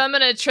 Cav, I'm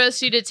gonna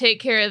trust you to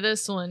take care of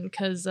this one,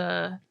 cause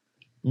You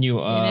you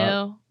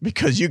know,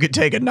 Because you could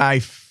take a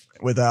knife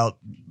without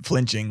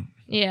flinching.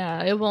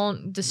 yeah, it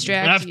won't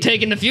distract I've you.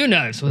 taken a few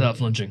knives without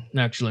flinching,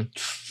 actually.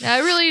 I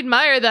really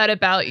admire that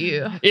about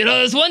you. You know,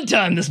 there's one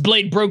time this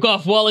blade broke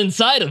off while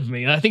inside of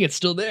me. I think it's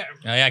still there.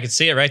 Oh, yeah, I can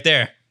see it right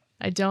there.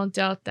 I don't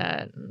doubt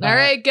that. All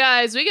right,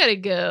 guys, we gotta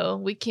go.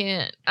 We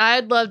can't.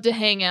 I'd love to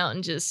hang out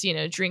and just,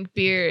 drink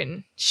beer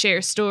and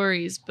share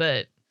stories,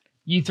 but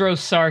You throw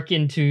Sark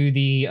into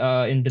the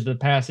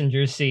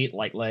passenger seat,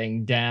 like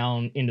laying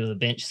down into the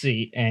bench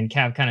seat, and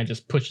Cav kind of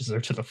just pushes her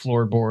to the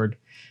floorboard,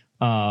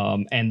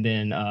 and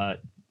then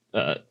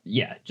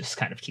just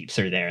kind of keeps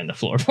her there in the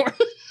floorboard.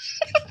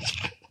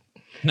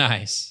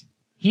 Nice.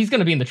 He's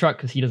gonna be in the truck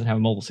because he doesn't have a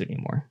mobile suit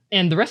anymore,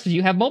 and the rest of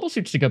you have mobile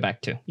suits to go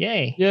back to.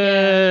 Yay!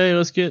 Yay!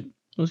 Let's get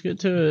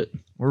to it.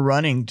 We're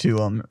running to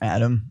them,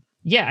 Adam.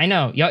 Yeah, I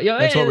know.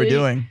 That's what we're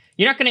doing.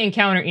 You're not going to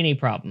encounter any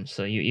problems,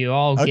 so you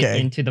all get Okay.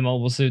 into the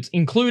mobile suits,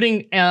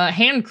 including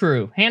hand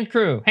crew.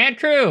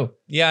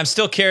 Yeah, I'm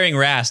still carrying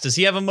Rast. Does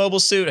he have a mobile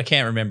suit? I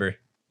can't remember.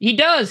 He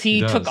does. He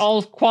does. took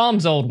all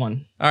Qualm's old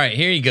one. All right,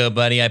 here you go,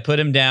 buddy. I put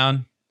him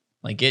down.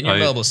 Like, get in your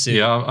mobile suit.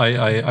 Yeah,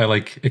 I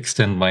like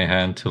extend my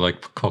hand to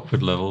like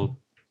cockpit level.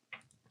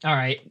 All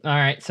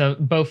right. So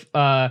both,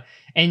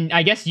 and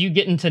I guess you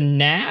get into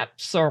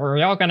naps, or are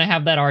y'all going to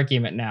have that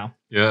argument now?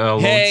 Yeah.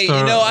 Hey,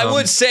 Lone Star, I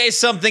would say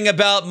something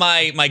about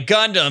my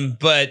Gundam,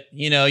 but,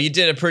 you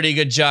did a pretty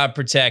good job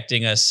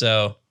protecting us,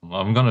 so.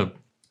 I'm gonna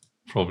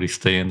probably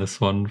stay in this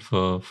one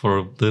for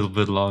a little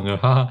bit longer.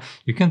 Haha,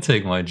 you can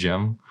take my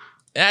gem.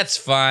 That's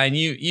fine.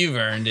 You've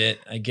earned it,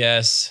 I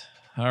guess.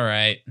 All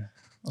right.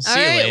 I'll see all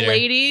you right, later.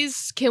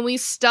 ladies, can we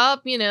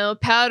stop,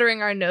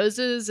 powdering our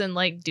noses and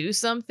do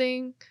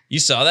something? You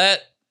saw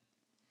that?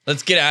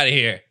 Let's get out of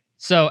here.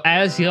 So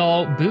as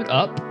y'all boot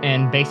up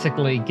and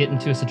basically get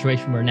into a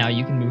situation where now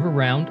you can move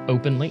around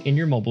openly in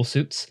your mobile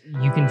suits,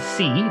 you can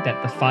see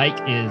that the fight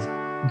is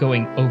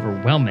going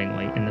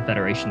overwhelmingly in the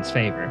Federation's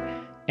favor,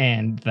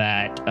 and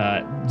that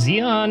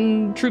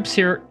Xeon troops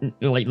here,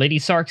 like Lady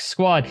Sark's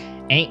squad,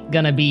 ain't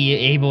gonna be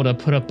able to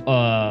put up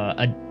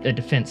a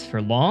defense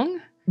for long.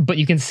 But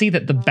you can see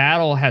that the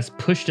battle has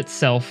pushed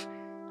itself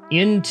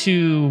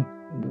into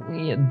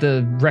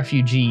the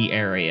refugee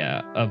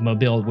area of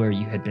Mobile where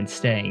you had been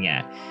staying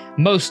at.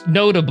 Most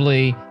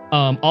notably,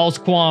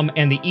 Alsquam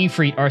and the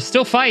Ifrit are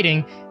still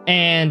fighting,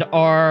 and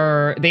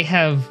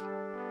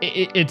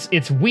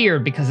it's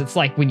weird because it's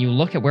like when you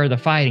look at where they're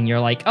fighting, you're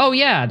like, oh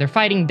yeah, they're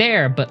fighting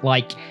there, but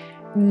like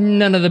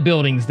none of the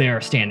buildings there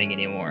are standing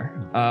anymore,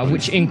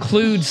 which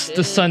includes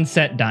the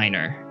Sunset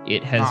Diner.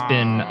 It has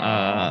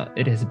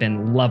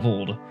been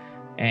leveled,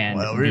 and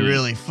Well, we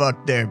really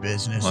fucked their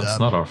business That's up.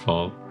 not our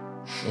fault.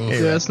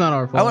 Yeah, that's not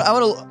our I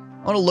fault.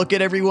 want to look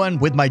at everyone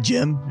with my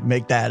gym and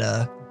make that.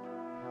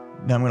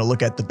 Then I'm gonna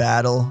look at the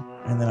battle,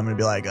 and then I'm gonna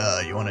be like,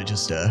 you want to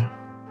just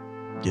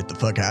get the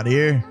fuck out of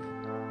here?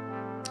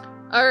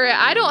 All right,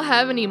 I don't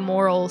have any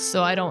morals,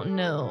 so I don't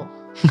know.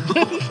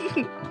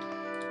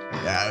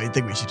 Yeah, I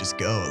think we should just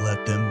go and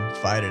let them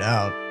fight it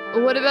out.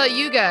 What about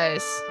you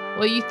guys?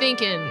 What you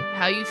thinking?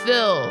 How you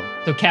feel?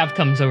 So Cav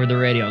comes over the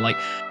radio like,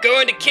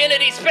 going to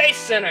Kennedy Space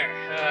Center.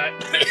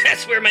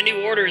 That's where my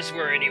new orders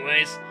were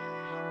anyways.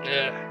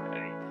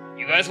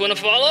 You guys want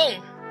to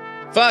follow?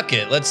 Fuck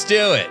it. Let's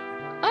do it.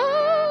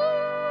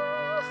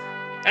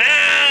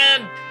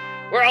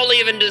 We're all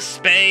leaving to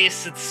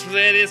space. It's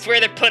where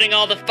they're putting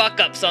all the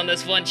fuck-ups on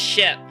this one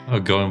ship.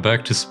 Going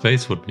back to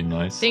space would be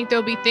nice. Think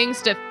there'll be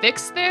things to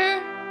fix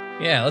there?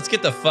 Yeah, let's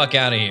get the fuck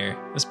out of here.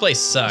 This place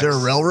sucks. Is there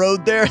a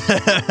railroad there?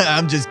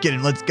 I'm just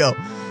kidding. Let's go.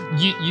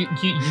 You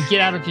get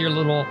out of your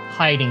little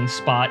hiding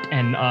spot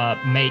and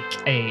make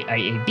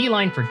a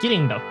beeline for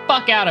getting the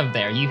fuck out of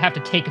there. You have to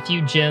take a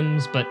few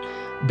gems, but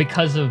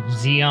because of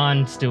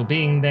Xeon still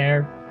being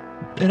there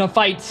and a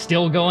fight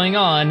still going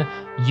on,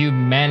 you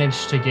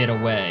manage to get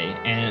away.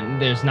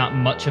 And there's not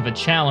much of a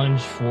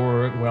challenge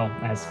for, well,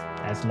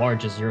 as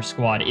large as your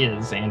squad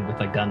is and with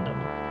a Gundam.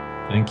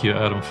 Thank you,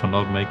 Adam, for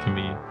not making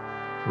me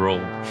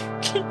roll.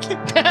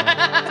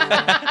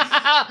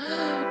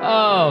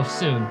 Oh,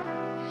 soon.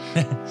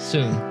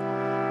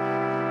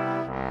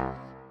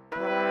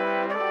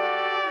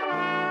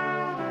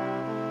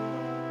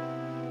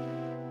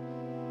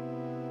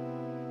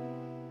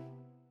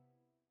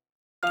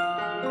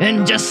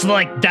 And just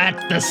like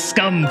that, the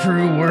Scum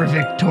crew were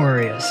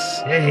victorious.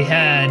 They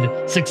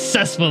had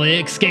successfully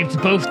escaped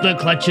both the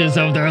clutches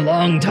of their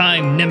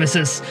longtime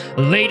nemesis,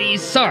 Lady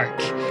Sark,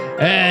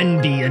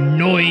 and the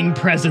annoying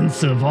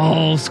presence of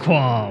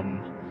Allsquam.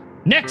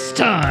 Next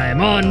time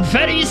on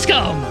Fetty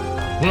Scum,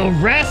 will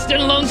Rast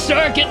and Lone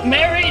Star get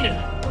married?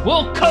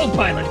 Will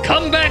Copilot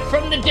come back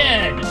from the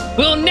dead?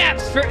 Will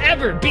Naps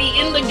forever be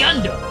in the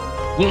Gundam?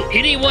 Will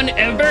anyone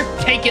ever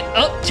take it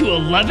up to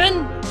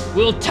 11?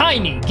 Will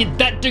Tiny get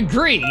that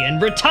degree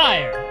and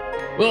retire?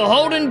 Will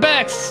Holden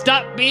Beck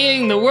stop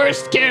being the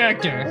worst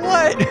character?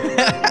 What?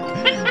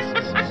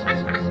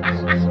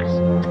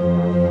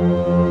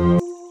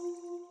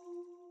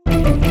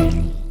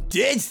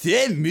 That's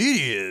that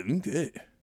medium.